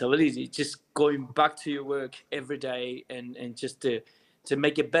responsibility, just going back to your work every day and just to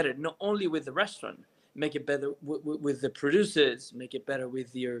make it better, not only with the restaurant, make it better with the producers, make it better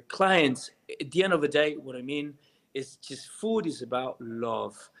with your clients. At the end of the day, what I mean is just food is about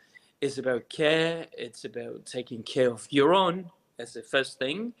love. It's about care. It's about taking care of your own as the first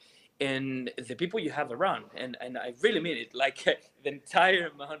thing, and the people you have around, and I really mean it, like the entire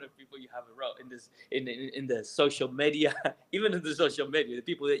amount of people you have around in the social media, even in the social media, the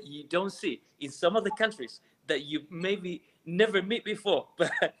people that you don't see in some other countries that you maybe never meet before,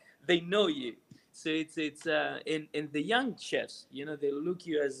 but they know you. So it's in the young chefs, they look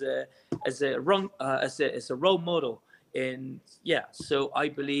you as a role model, and yeah. So I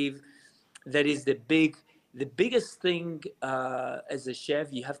believe that is the biggest thing as a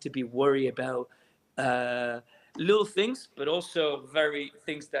chef. You have to be worried about little things, but also very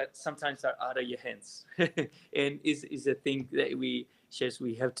things that sometimes are out of your hands. And is a thing that we chefs,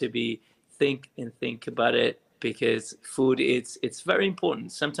 we have to be think about it, because food it's very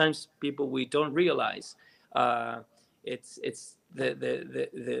important. Sometimes people, we don't realize it's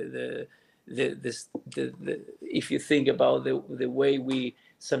the if you think about the way we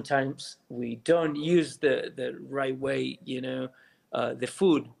sometimes we don't use the right way, the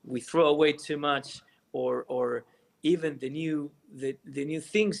food, we throw away too much, or even the new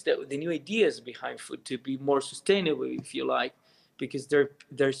things, the new ideas behind food to be more sustainable, if you like, because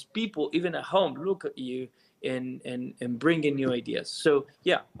there's people even at home look at you and bring in new ideas. So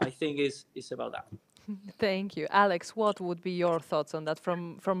yeah, I think it's about that. Thank you. Alex, what would be your thoughts on that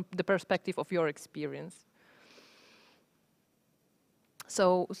from the perspective of your experience?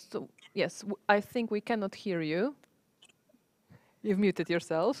 So yes, I think we cannot hear you. You've muted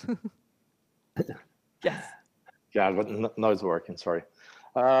yourself. Yes. Yeah, but now it's working. Sorry.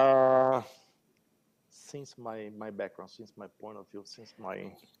 Since my background, since my point of view, since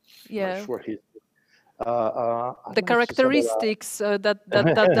my short history, the characteristics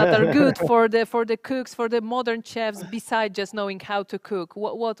that are good for the cooks, for the modern chefs, besides just knowing how to cook,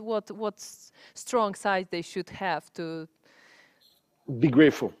 what strong sides they should have to be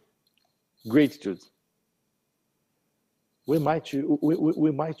grateful, gratitude. We might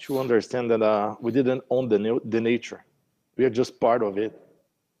understand that we didn't own the nature. We are just part of it.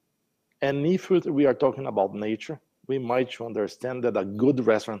 And if we are talking about nature, we might understand that a good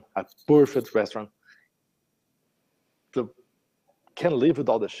restaurant, a perfect restaurant, can live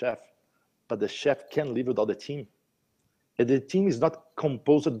without the chef, but the chef can't live without the team. And the team is not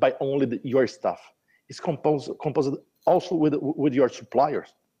composed by only your staff. It's composed also with your suppliers.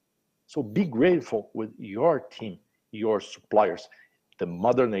 So be grateful with your team, your suppliers, the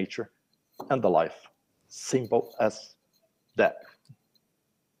mother nature, and the life. Simple as that.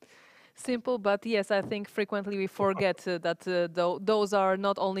 Simple, but yes, I think frequently we forget that those are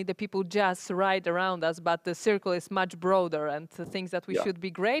not only the people just right around us, but the circle is much broader, and the things that we should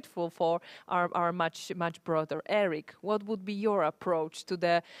be grateful for are much broader. Eric, what would be your approach to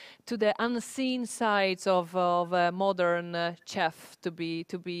the unseen sides of a modern chef to be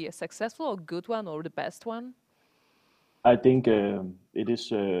a successful or good one or the best one? I think it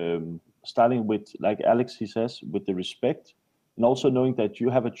is starting with, like Alex he says, with the respect. And also knowing that you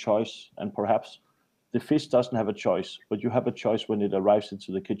have a choice, and perhaps the fish doesn't have a choice, but you have a choice when it arrives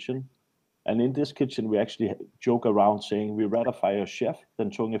into the kitchen. And in this kitchen, we actually joke around saying we rather fire a chef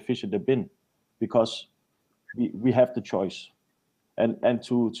than throwing a fish in the bin, because we have the choice. And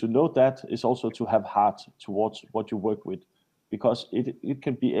to know that is also to have heart towards what you work with, because it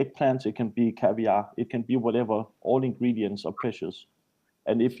can be eggplants, it can be caviar, it can be whatever. All ingredients are precious.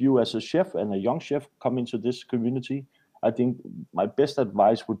 And if you as a chef and a young chef come into this community, I think my best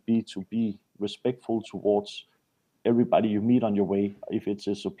advice would be to be respectful towards everybody you meet on your way. If it's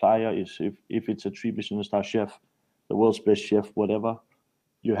a supplier, if it's a 3 Michelin star chef, the world's best chef, whatever,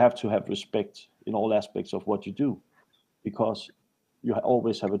 you have to have respect in all aspects of what you do, because you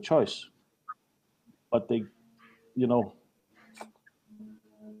always have a choice. But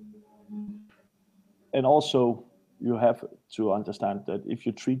and also you have to understand that if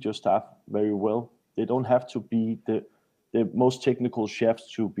you treat your staff very well, they don't have to be the most technical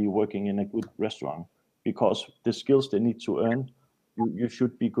chefs to be working in a good restaurant, because the skills they need to earn, you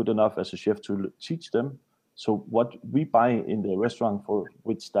should be good enough as a chef to teach them. So what we buy in the restaurant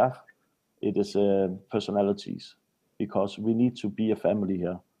with staff, it is personalities, because we need to be a family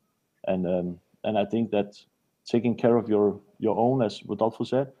here. And I think that taking care of your own, as Rodolfo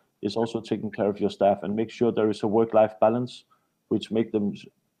said, is also taking care of your staff, and make sure there is a work-life balance, which makes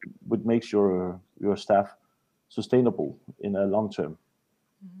your staff sustainable in a long term.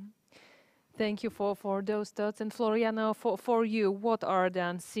 Mm-hmm. Thank you for those thoughts. And Floriano, for you, what are the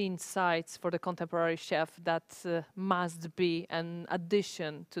unseen sides for the contemporary chef that must be an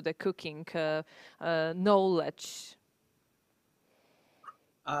addition to the cooking knowledge?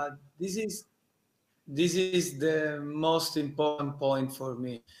 This is the most important point for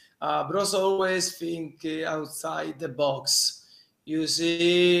me. Bros always think outside the box. You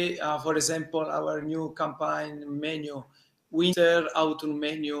see, for example, our new campaign menu, winter autumn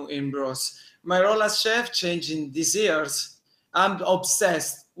menu in Bros. My role as chef changing these years. I'm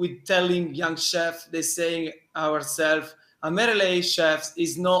obsessed with telling young chefs, they saying ourselves, American chefs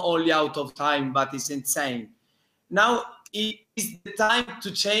is not only out of time, but it's insane. Now it is the time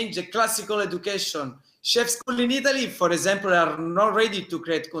to change the classical education. Chef school in Italy, for example, are not ready to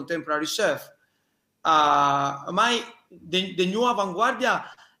create contemporary chef. The new avanguardia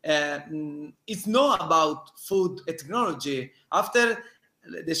it's not about food and technology. After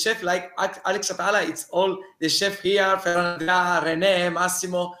the chef like Alex Atala, it's all the chef here, Fernanda, René,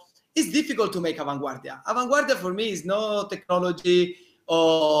 Massimo. It's difficult to make avanguardia. Avanguardia for me is no technology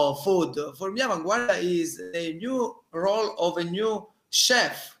or food. For me, avanguardia is a new role of a new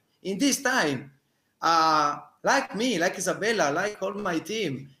chef in this time. Like me, like Isabella, like all my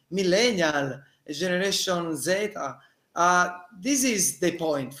team, millennial, Generation Zeta. This is the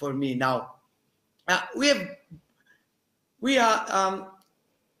point for me now. We are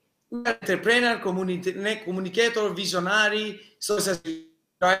entrepreneur, communicator, visionary. So we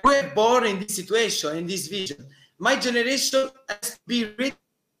are born in this situation, in this vision. My generation has to be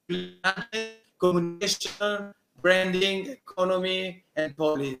ready communication, branding, economy, and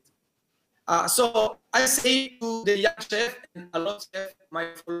politics. So I say to the young chef, and a lot of chefs,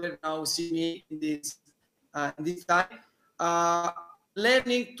 my followers now see me in this time,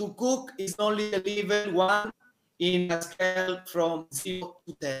 learning to cook is only a level 1 in a scale from 0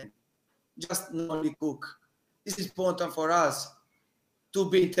 to 10. Just only cook. This is important for us to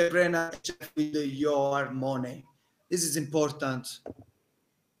be entrepreneur with your money. This is important.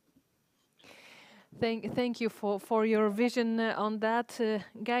 Thank you for your vision on that.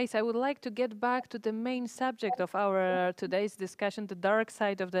 Guys, I would like to get back to the main subject of our today's discussion, the dark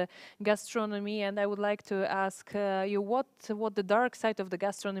side of the gastronomy. And I would like to ask you what the dark side of the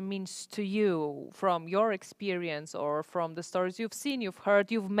gastronomy means to you from your experience or from the stories you've seen, you've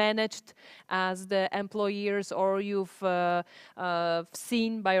heard, you've managed as the employers, or you've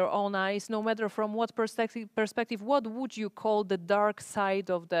seen by your own eyes, no matter from what perspective, what would you call the dark side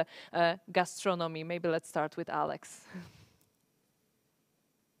of the gastronomy? Maybe let's start with Alex.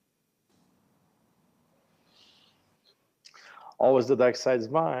 Always the dark side is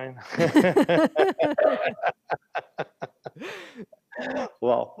mine.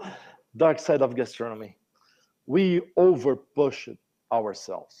 Well, dark side of gastronomy. We over push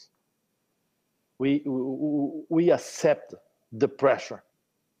ourselves. We accept the pressure.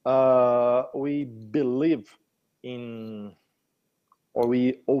 We believe in, or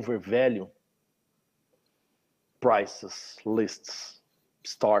we overvalue prices, lists,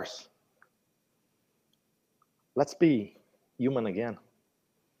 stars. Let's be human again.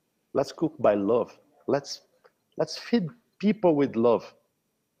 Let's cook by love. Let's feed people with love.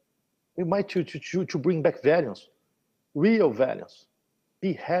 We might to bring back values, real values.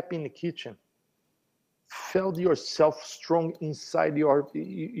 Be happy in the kitchen. Feel yourself strong inside your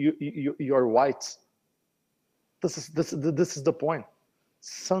whites. This is the point.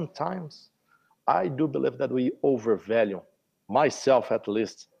 Sometimes I do believe that we overvalue, myself at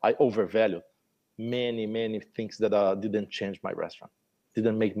least, I overvalue many things that didn't change my restaurant,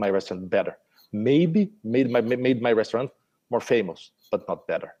 didn't make my restaurant better. Maybe made my restaurant more famous, but not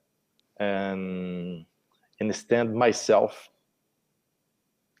better. And instead myself.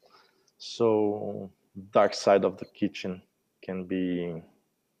 So dark side of the kitchen can be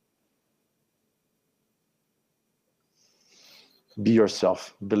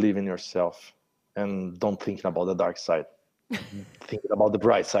yourself, believe in yourself, and don't think about the dark side. Thinking about the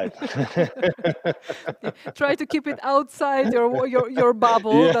bright side. Try to keep it outside your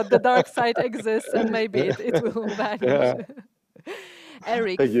bubble, Yeah. that the dark side exists, and maybe it will vanish. Yeah.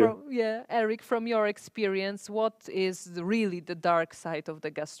 Eric, Thank you. Eric, from your experience, what is really the dark side of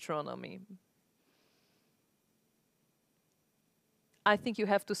the gastronomy? I think you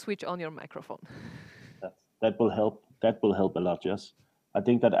have to switch on your microphone. That will help. That will help a lot. Yes, I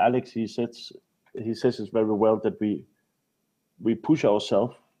think that Alex he says it very well, that we push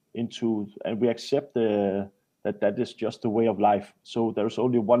ourselves into, and we accept that is just the way of life. So there's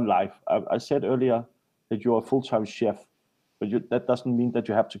only one life. I said earlier that you're a full-time chef, but that doesn't mean that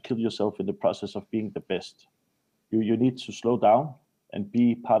you have to kill yourself in the process of being the best. You need to slow down and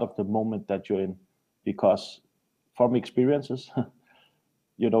be part of the moment that you're in, because from experiences,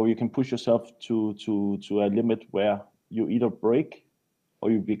 you can push yourself to a limit where you either break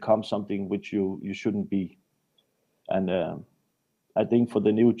or you become something which you shouldn't be. And I think for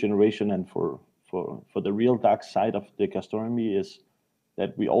the new generation and for the real dark side of the gastronomy is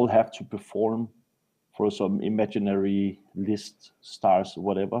that we all have to perform for some imaginary list, stars,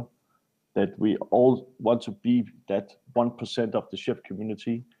 whatever, that we all want to be that 1% of the chef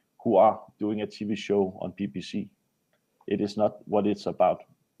community who are doing a TV show on BBC. It is not what it's about.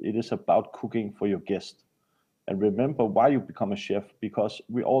 It is about cooking for your guest. And remember why you become a chef, because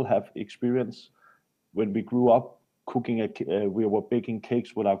we all have experience. When we grew up cooking, we were baking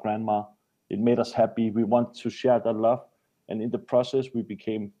cakes with our grandma. It made us happy. We want to share that love. And in the process, we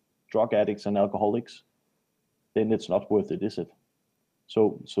became drug addicts and alcoholics. Then it's not worth it, is it?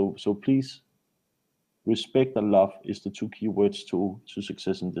 So please, respect and love is the two key words to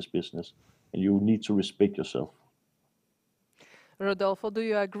success in this business. And you need to respect yourself. Rodolfo, do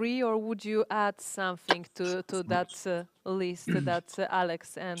you agree, or would you add something to that list that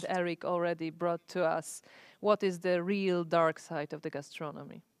Alex and Eric already brought to us? What is the real dark side of the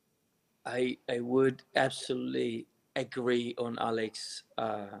gastronomy? I would absolutely agree on Alex's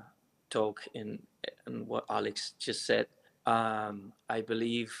talk and what Alex just said. I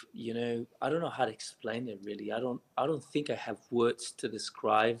believe, I don't know how to explain it really. I don't think I have words to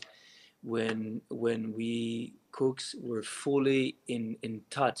describe when we cooks were fully in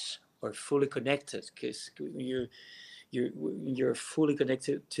touch or fully connected, because you're fully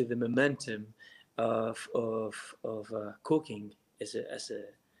connected to the momentum of cooking as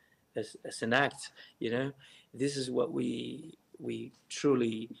an act. This is what we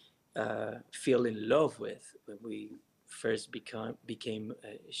truly feel in love with when we first became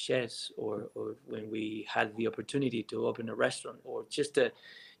chefs, or when we had the opportunity to open a restaurant, or just to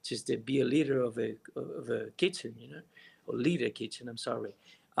be a leader of a kitchen, or lead a kitchen. I'm sorry.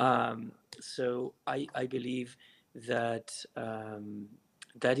 So I believe that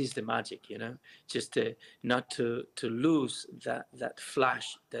that is the magic, you know, just not to lose that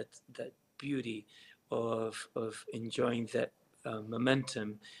flash, that beauty of enjoying that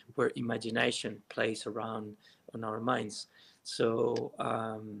momentum where imagination plays around on our minds. So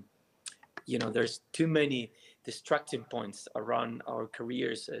you know, there's too many distracting points around our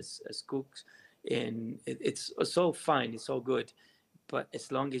careers as cooks, and it's all fine, it's all good, but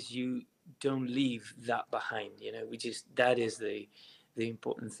as long as you don't leave that behind, you know, that is the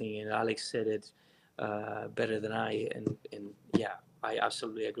important thing. And Alex said it better than I, and yeah, I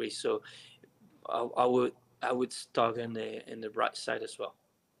absolutely agree. So I would start in the right side as well.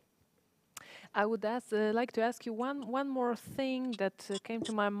 I would like to ask you one more thing that came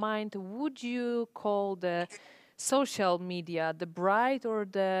to my mind. Would you call the social media the bright or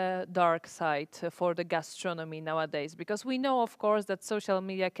the dark side for the gastronomy nowadays? Because we know, of course, that social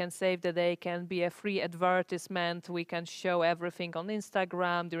media can save the day, can be a free advertisement. We can show everything on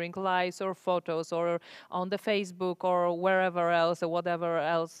Instagram during lives or photos or on the Facebook or wherever else or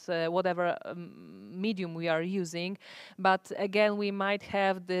whatever medium we are using. But again, we might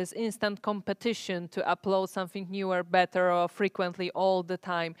have this instant competition to upload something newer, better, or frequently all the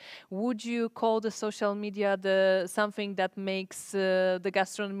time. Would you call the social media something that makes the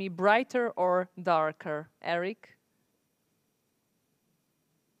gastronomy brighter or darker? Eric?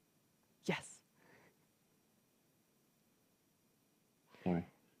 Yes. Sorry.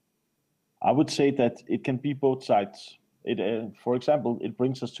 I would say that it can be both sides. For example, it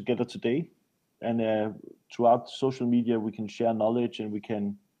brings us together today, and throughout social media we can share knowledge and we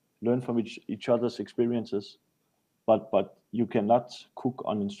can learn from each other's experiences. But you cannot cook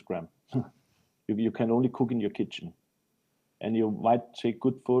on Instagram. You can only cook in your kitchen, and you might take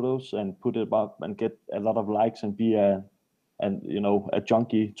good photos and put it up and get a lot of likes and be a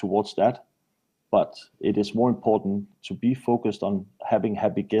junkie towards that. But it is more important to be focused on having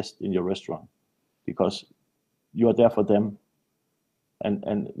happy guests in your restaurant, because you are there for them.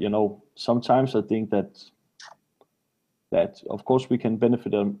 And you know, sometimes I think that of course we can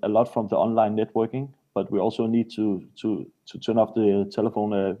benefit a lot from the online networking, but we also need to turn off the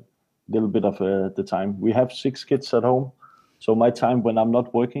telephone a little bit of the time. We have 6 kids at home, so my time when I'm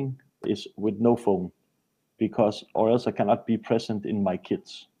not working is with no phone, or else I cannot be present in my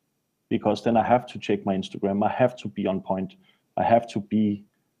kids, because then I have to check my Instagram, I have to be on point, I have to be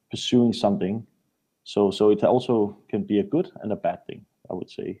pursuing something. So it also can be a good and a bad thing, I would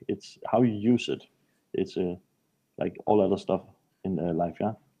say. It's how you use it. It's like all other stuff in life,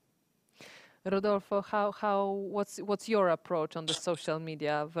 yeah. Rodolfo, what's your approach on the social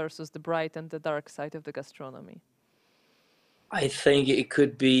media versus the bright and the dark side of the gastronomy? I think it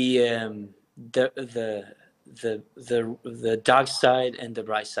could be the dark side and the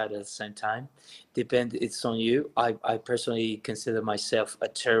bright side at the same time. It's on you. I personally consider myself a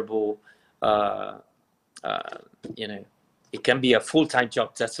terrible, you know, it can be a full-time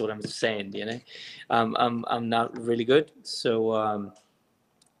job. That's what I'm saying. You know, I'm not really good. So,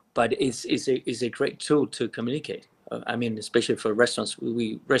 but it's a great tool to communicate. I mean, especially for restaurants.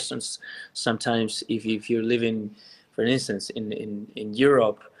 Restaurants sometimes, if you're living, for instance, in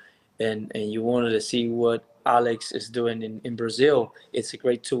Europe, and you wanted to see what Alex is doing in Brazil, it's a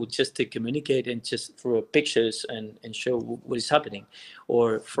great tool just to communicate and just through pictures and show what is happening.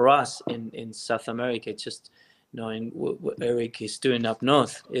 Or for us in South America, just knowing what Eric is doing up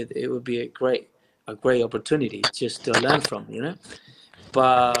north, it would be a great opportunity just to learn from, you know.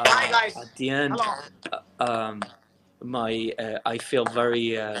 But at the end, I feel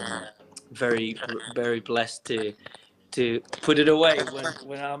very blessed to put it away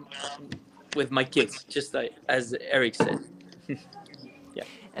when I'm with my kids, just like as Eric said. Yeah.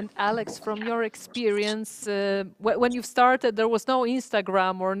 And Alex, from your experience, when you started, there was no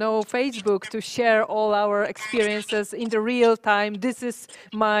Instagram or no Facebook to share all our experiences in the real time. This is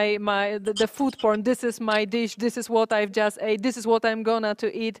the food porn. This is my dish. This is what I've just ate. This is what I'm gonna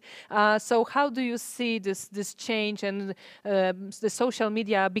to eat. So how do you see this change and the social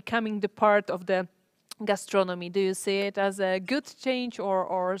media becoming the part of the gastronomy? Do you see it as a good change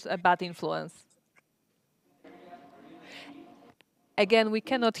or a bad influence? Again, we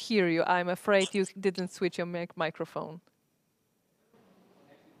cannot hear you. I'm afraid you didn't switch your microphone.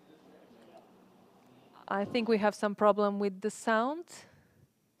 I think we have some problem with the sound.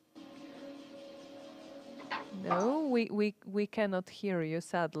 No, we cannot hear you,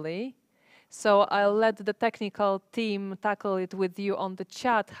 sadly. So I'll let the technical team tackle it with you on the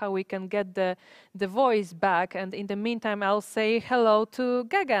chat, how we can get the voice back. And in the meantime, I'll say hello to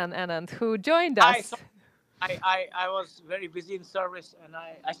Gaggan, Anand, who joined us. Hi, I was very busy in service, and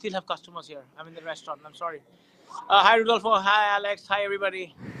I still have customers here. I'm in the restaurant. I'm sorry. Hi, Rodolfo. Hi, Alex. Hi,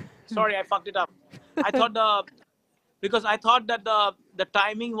 everybody. Sorry, I fucked it up. I thought because I thought that the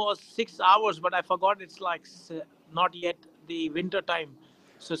timing was 6 hours, but I forgot it's like not yet the winter time,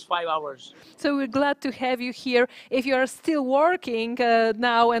 so it's 5 hours. So we're glad to have you here. If you are still working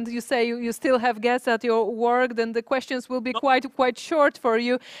now, and you say you still have guests at your work, then the questions will be quite short for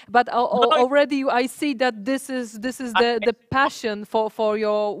you. But already I see that this is the passion for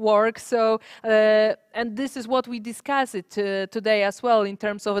your work. So and this is what we discuss it today as well, in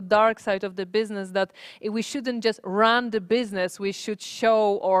terms of a dark side of the business, that we shouldn't just run the business, we should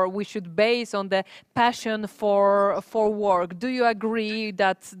show, or we should base on the passion for work. Do you agree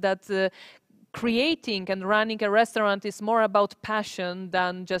that creating and running a restaurant is more about passion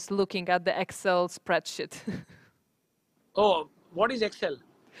than just looking at the Excel spreadsheet? Oh, what is Excel?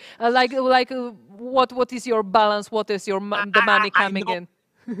 What is your balance? What is your the money coming in?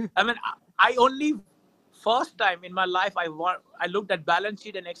 I mean, I only first time in my life I looked at balance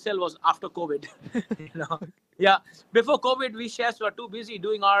sheet and Excel was after COVID. You know, yeah. Before COVID, we chefs were too busy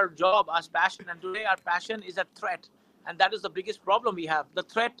doing our job, our passion, and today our passion is a threat, and that is the biggest problem we have: the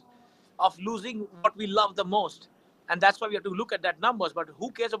threat of losing what we love the most, and that's why we have to look at that numbers. But who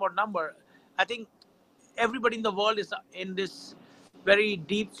cares about number? I think everybody in the world is in this very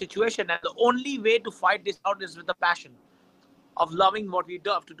deep situation, and the only way to fight this out is with the passion of loving what we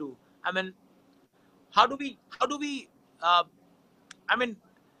love to do. I mean, how do we I mean,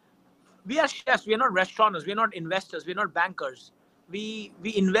 we are chefs, we are not restaurateurs, we are not investors, we are not bankers. We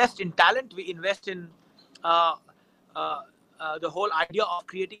invest in talent, we invest in the whole idea of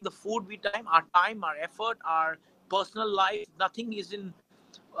creating the food our time, our effort, our personal life. Nothing is in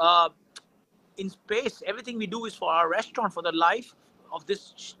space. Everything we do is for our restaurant, for the life of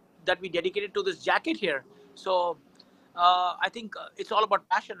this that we dedicated to this jacket here. So I think it's all about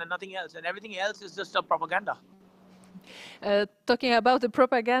passion and nothing else, and everything else is just a propaganda. Talking about the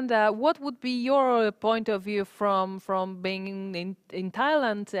propaganda, what would be your point of view from being in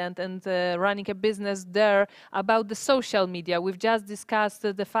Thailand and running a business there about the social media? We've just discussed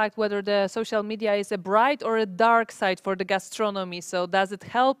the fact whether the social media is a bright or a dark side for the gastronomy. So does it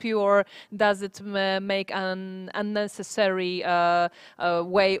help you, or does it make an unnecessary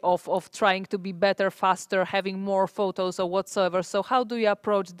way of trying to be better, faster, having more photos or whatsoever? So how do you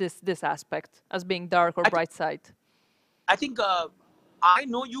approach this aspect as being dark or bright side? I think I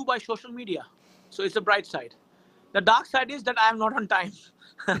know you by social media, so it's a bright side. The dark side is that I am not on time.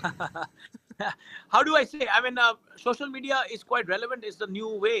 How do I say? I mean, social media is quite relevant. It's the new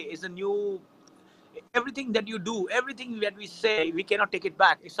way. It's the new everything that you do, everything that we say, we cannot take it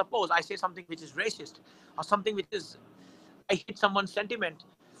back. If suppose I say something which is racist, or something which is I hit someone's sentiment,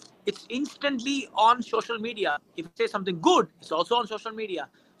 it's instantly on social media. If I say something good, it's also on social media.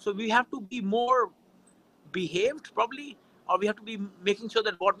 So we have to be more behaved probably, or we have to be making sure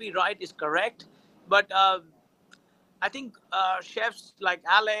that what we write is correct. But I think chefs like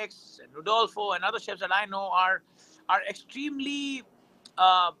Alex and Rodolfo and other chefs that I know are extremely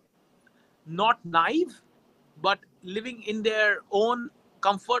not naive, but living in their own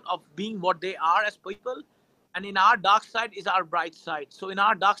comfort of being what they are as people. And in our dark side is our bright side. So in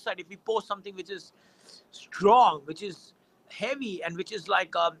our dark side, if we post something which is strong, which is heavy, and which is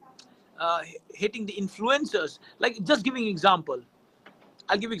like hitting the influencers, like just giving example,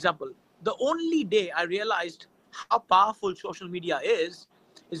 I'll give example. The only day I realized how powerful social media is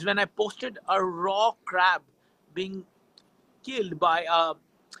when I posted a raw crab being killed by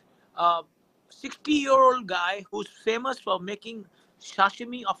a 60-year-old guy who's famous for making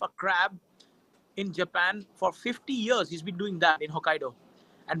sashimi of a crab in Japan for 50 years. He's been doing that in Hokkaido.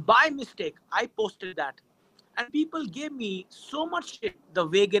 And by mistake, I posted that. And people gave me so much shit. The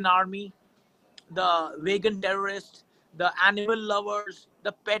vegan army, the vegan terrorists, the animal lovers,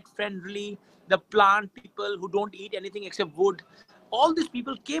 the pet friendly, the plant people who don't eat anything except wood. All these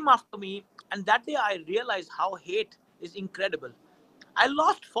people came after me. And that day I realized how hate is incredible. I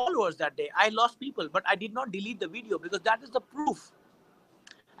lost followers that day. I lost people, but I did not delete the video because that is the proof.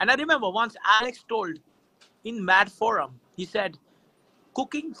 And I remember once Alex told in Mad Forum, he said,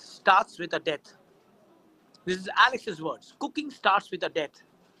 cooking starts with a death. This is Alex's words. Cooking starts with a death.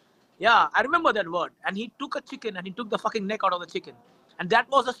 Yeah, I remember that word. And he took a chicken and he took the fucking neck out of the chicken. And that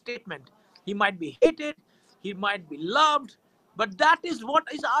was a statement. He might be hated, he might be loved, but that is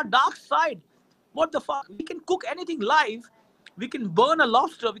what is our dark side. What the fuck? We can cook anything live. We can burn a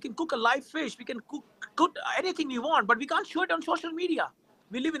lobster. We can cook a live fish. We can cook anything we want, but we can't show it on social media.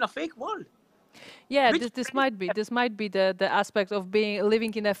 We live in a fake world. Yeah, Which this might be the aspect of being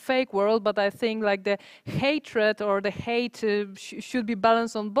living in a fake world, but I think like the hatred or the hate should be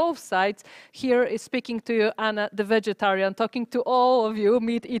balanced on both sides. Here is speaking to you, Anna, the vegetarian, talking to all of you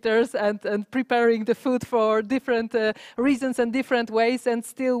meat eaters and preparing the food for different reasons and different ways, and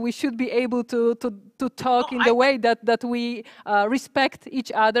still we should be able to talk no, in the way that we respect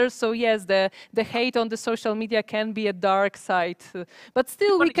each other. So yes, the hate on the social media can be a dark side, but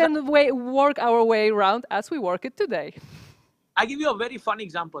still we can work our way around as we work it today. I give you a very funny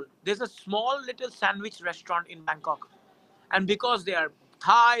example. There's a small little sandwich restaurant in Bangkok, and because they are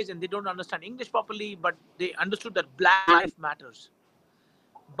Thais and they don't understand English properly, but they understood that Black life matters.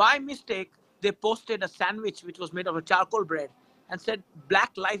 By mistake, they posted a sandwich which was made of a charcoal bread and said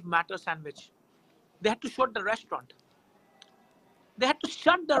Black Life Matter sandwich. They had to shut the restaurant. They had to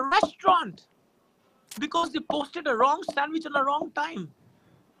shut the restaurant because they posted a wrong sandwich on the wrong time.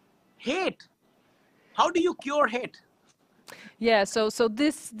 Hate. How do you cure hate? Yeah, so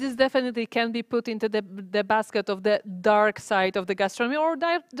this definitely can be put into the basket of the dark side of the gastronomy or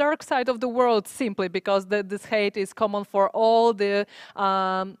dark side of the world, simply because this hate is common for all the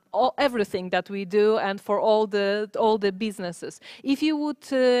everything that we do and for all the businesses. If you would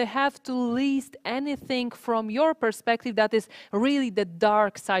have to list anything from your perspective that is really the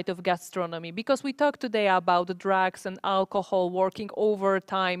dark side of gastronomy, because we talked today about the drugs and alcohol, working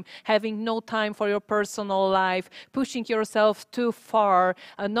overtime, having no time for your personal life, pushing yourself too far,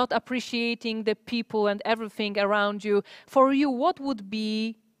 not appreciating the people and everything around you. For you, what would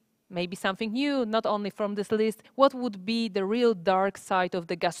be maybe something new, not only from this list, what would be the real dark side of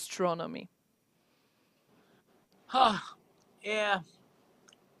the gastronomy? Yeah,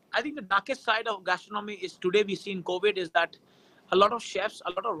 I think the darkest side of gastronomy is today we see in COVID is that a lot of chefs, a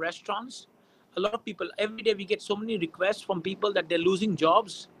lot of restaurants, a lot of people, every day we get so many requests from people that they're losing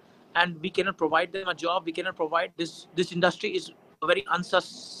jobs and we cannot provide them a job. We cannot provide this industry is a very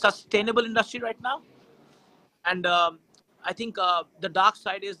unsustainable industry right now. And I think the dark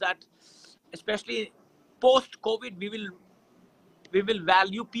side is that especially post COVID, we will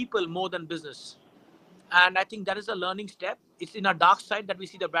value people more than business. And I think that is a learning step. It's in our dark side that we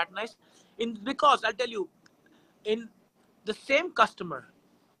see the brightness. Because I'll tell you, in the same customer,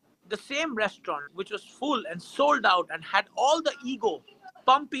 the same restaurant, which was full and sold out and had all the ego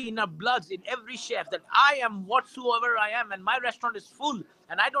pumping in our bloods in every chef that I am whatsoever I am and my restaurant is full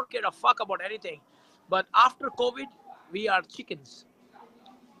and I don't care a fuck about anything. But after COVID, we are chickens.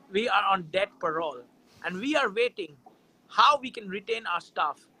 We are on debt parole and we are waiting how we can retain our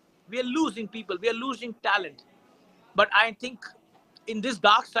staff. We are losing people, we are losing talent. But I think in this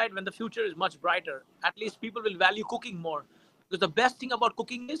dark side, when the future is much brighter, at least people will value cooking more. Because the best thing about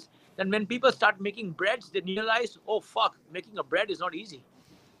cooking is that when people start making breads, they realize, oh fuck, making a bread is not easy.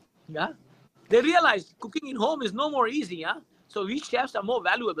 Yeah. They realize cooking in home is no more easy. Yeah. So we chefs are more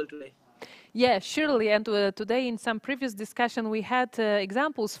valuable today. Yeah, surely. And today in some previous discussion, we had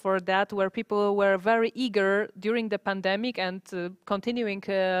examples for that where people were very eager during the pandemic and continuing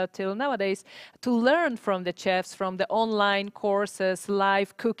till nowadays to learn from the chefs, from the online courses,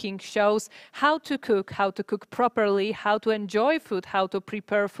 live cooking shows, how to cook properly, how to enjoy food, how to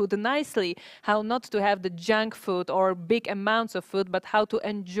prepare food nicely, how not to have the junk food or big amounts of food, but how to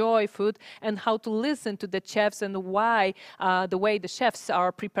enjoy food and how to listen to the chefs and why the way the chefs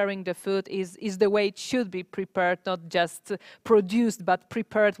are preparing the food is the way it should be prepared, not just produced, but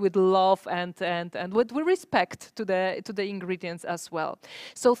prepared with love and with respect to the ingredients as well.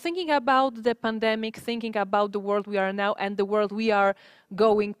 So thinking about the pandemic, thinking about the world we are now and the world we are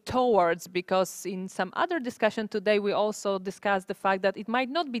going towards, because in some other discussion today we also discussed the fact that it might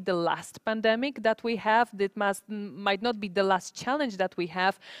not be the last pandemic that we have, that might not be the last challenge that we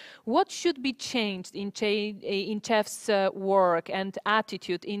have. What should be changed in chefs' work and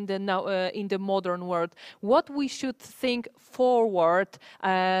attitude in the modern world? What we should think forward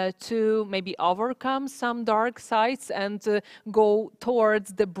to maybe overcome some dark sides and go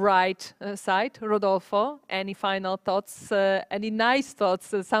towards the bright side? Rodolfo, any final thoughts, any nice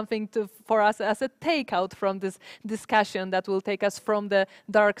thoughts, something for us as a takeout from this discussion that will take us from the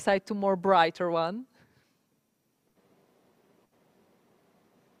dark side to more brighter one?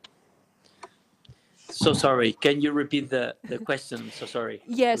 So sorry, can you repeat the question? So sorry.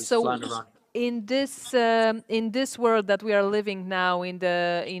 Yes, so in this world that we are living now,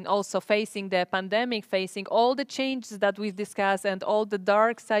 in also facing the pandemic, facing all the changes that we've discussed and all the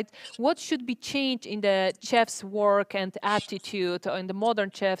dark sides, what should be changed in the chef's work and attitude, or in the modern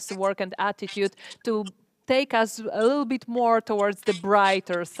chef's work and attitude, to take us a little bit more towards the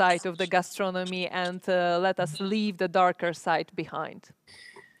brighter side of the gastronomy and let us leave the darker side behind?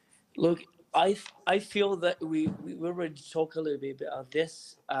 Look, I feel that we already talked a little bit about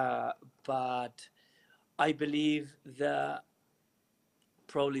this, but I believe that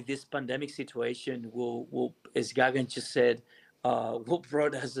probably this pandemic situation will, as Gaggan just said, will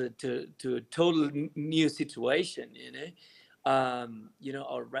brought us to a total new situation.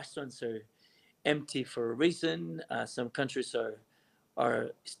 Our restaurants are empty for a reason. Some countries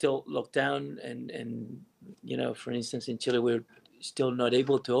are still locked down, and for instance, in Chile, we're still not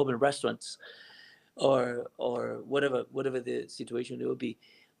able to open restaurants, or whatever the situation will be.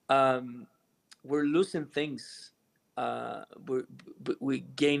 We're losing things. We're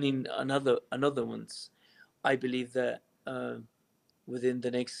gaining another ones. I believe that within the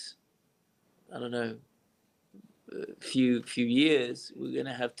next, I don't know, few years, we're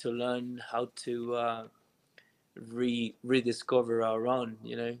gonna have to learn how to rediscover our own,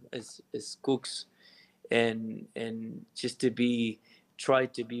 as cooks, and just to try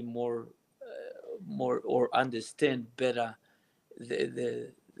to be more or understand better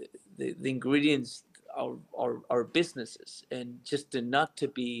the ingredients, our businesses, and just not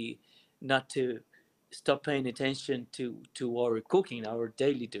to stop paying attention to our cooking, our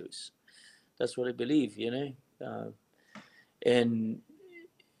daily do's. That's what I believe, and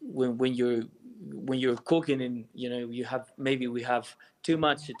when you're cooking, and we have too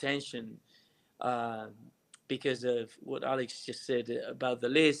much attention, because of what Alex just said about the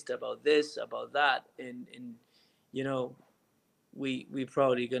list, about this, about that, and we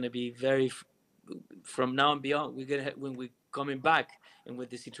probably going to be from now and beyond, we're going to when we're coming back, and when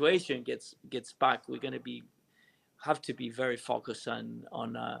the situation gets back, we're going to have to be very focused on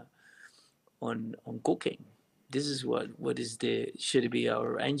cooking. This is what should be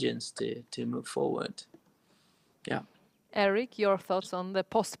our engines to move forward. Yeah. Eric, your thoughts on the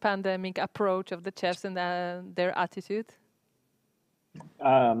post-pandemic approach of the chefs and their attitude?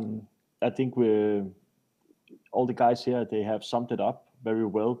 I think all the guys here, they have summed it up very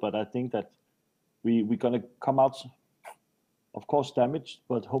well, but I think that we're going to come out, of course, damaged,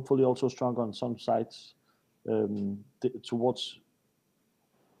 but hopefully also strong on some sides, towards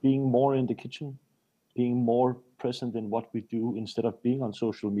being more in the kitchen, being more present in what we do instead of being on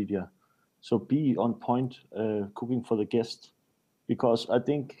social media. So be on point, cooking for the guest, because I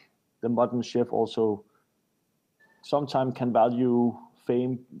think the modern chef also sometimes can value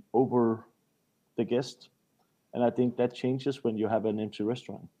fame over the guest. And I think that changes when you have an empty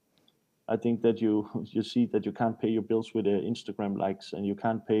restaurant. I think that you see that you can't pay your bills with Instagram likes, and you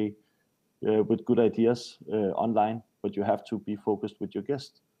can't pay with good ideas online, but you have to be focused with your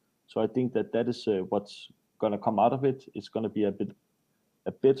guest. So I think that is what's going to come out of it. It's going to be a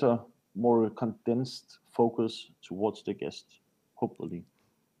better, more condensed focus towards the guest, hopefully.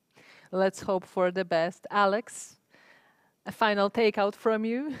 Let's hope for the best. Alex, a final takeout from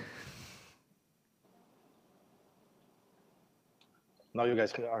you. Now you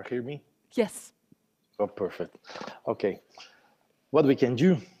guys are hear me? Yes. Oh, perfect. Okay. What we can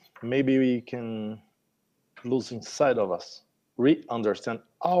do, maybe we can lose inside of us, re-understand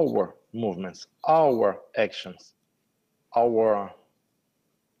our movements, our actions, our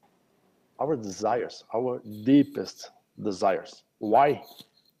desires, our deepest desires. Why?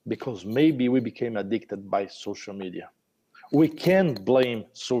 Because maybe we became addicted by social media. We can't blame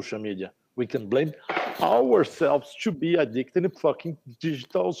social media. We can blame ourselves to be addicted to fucking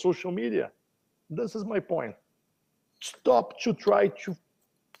digital social media. This is my point. Stop to try to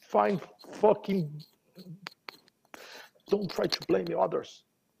find fucking... Don't try to blame the others.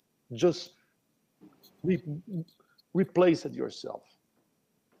 Just replace it yourself.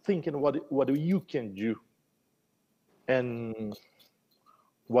 Thinking what you can do and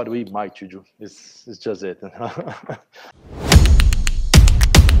what we might do. It's just it.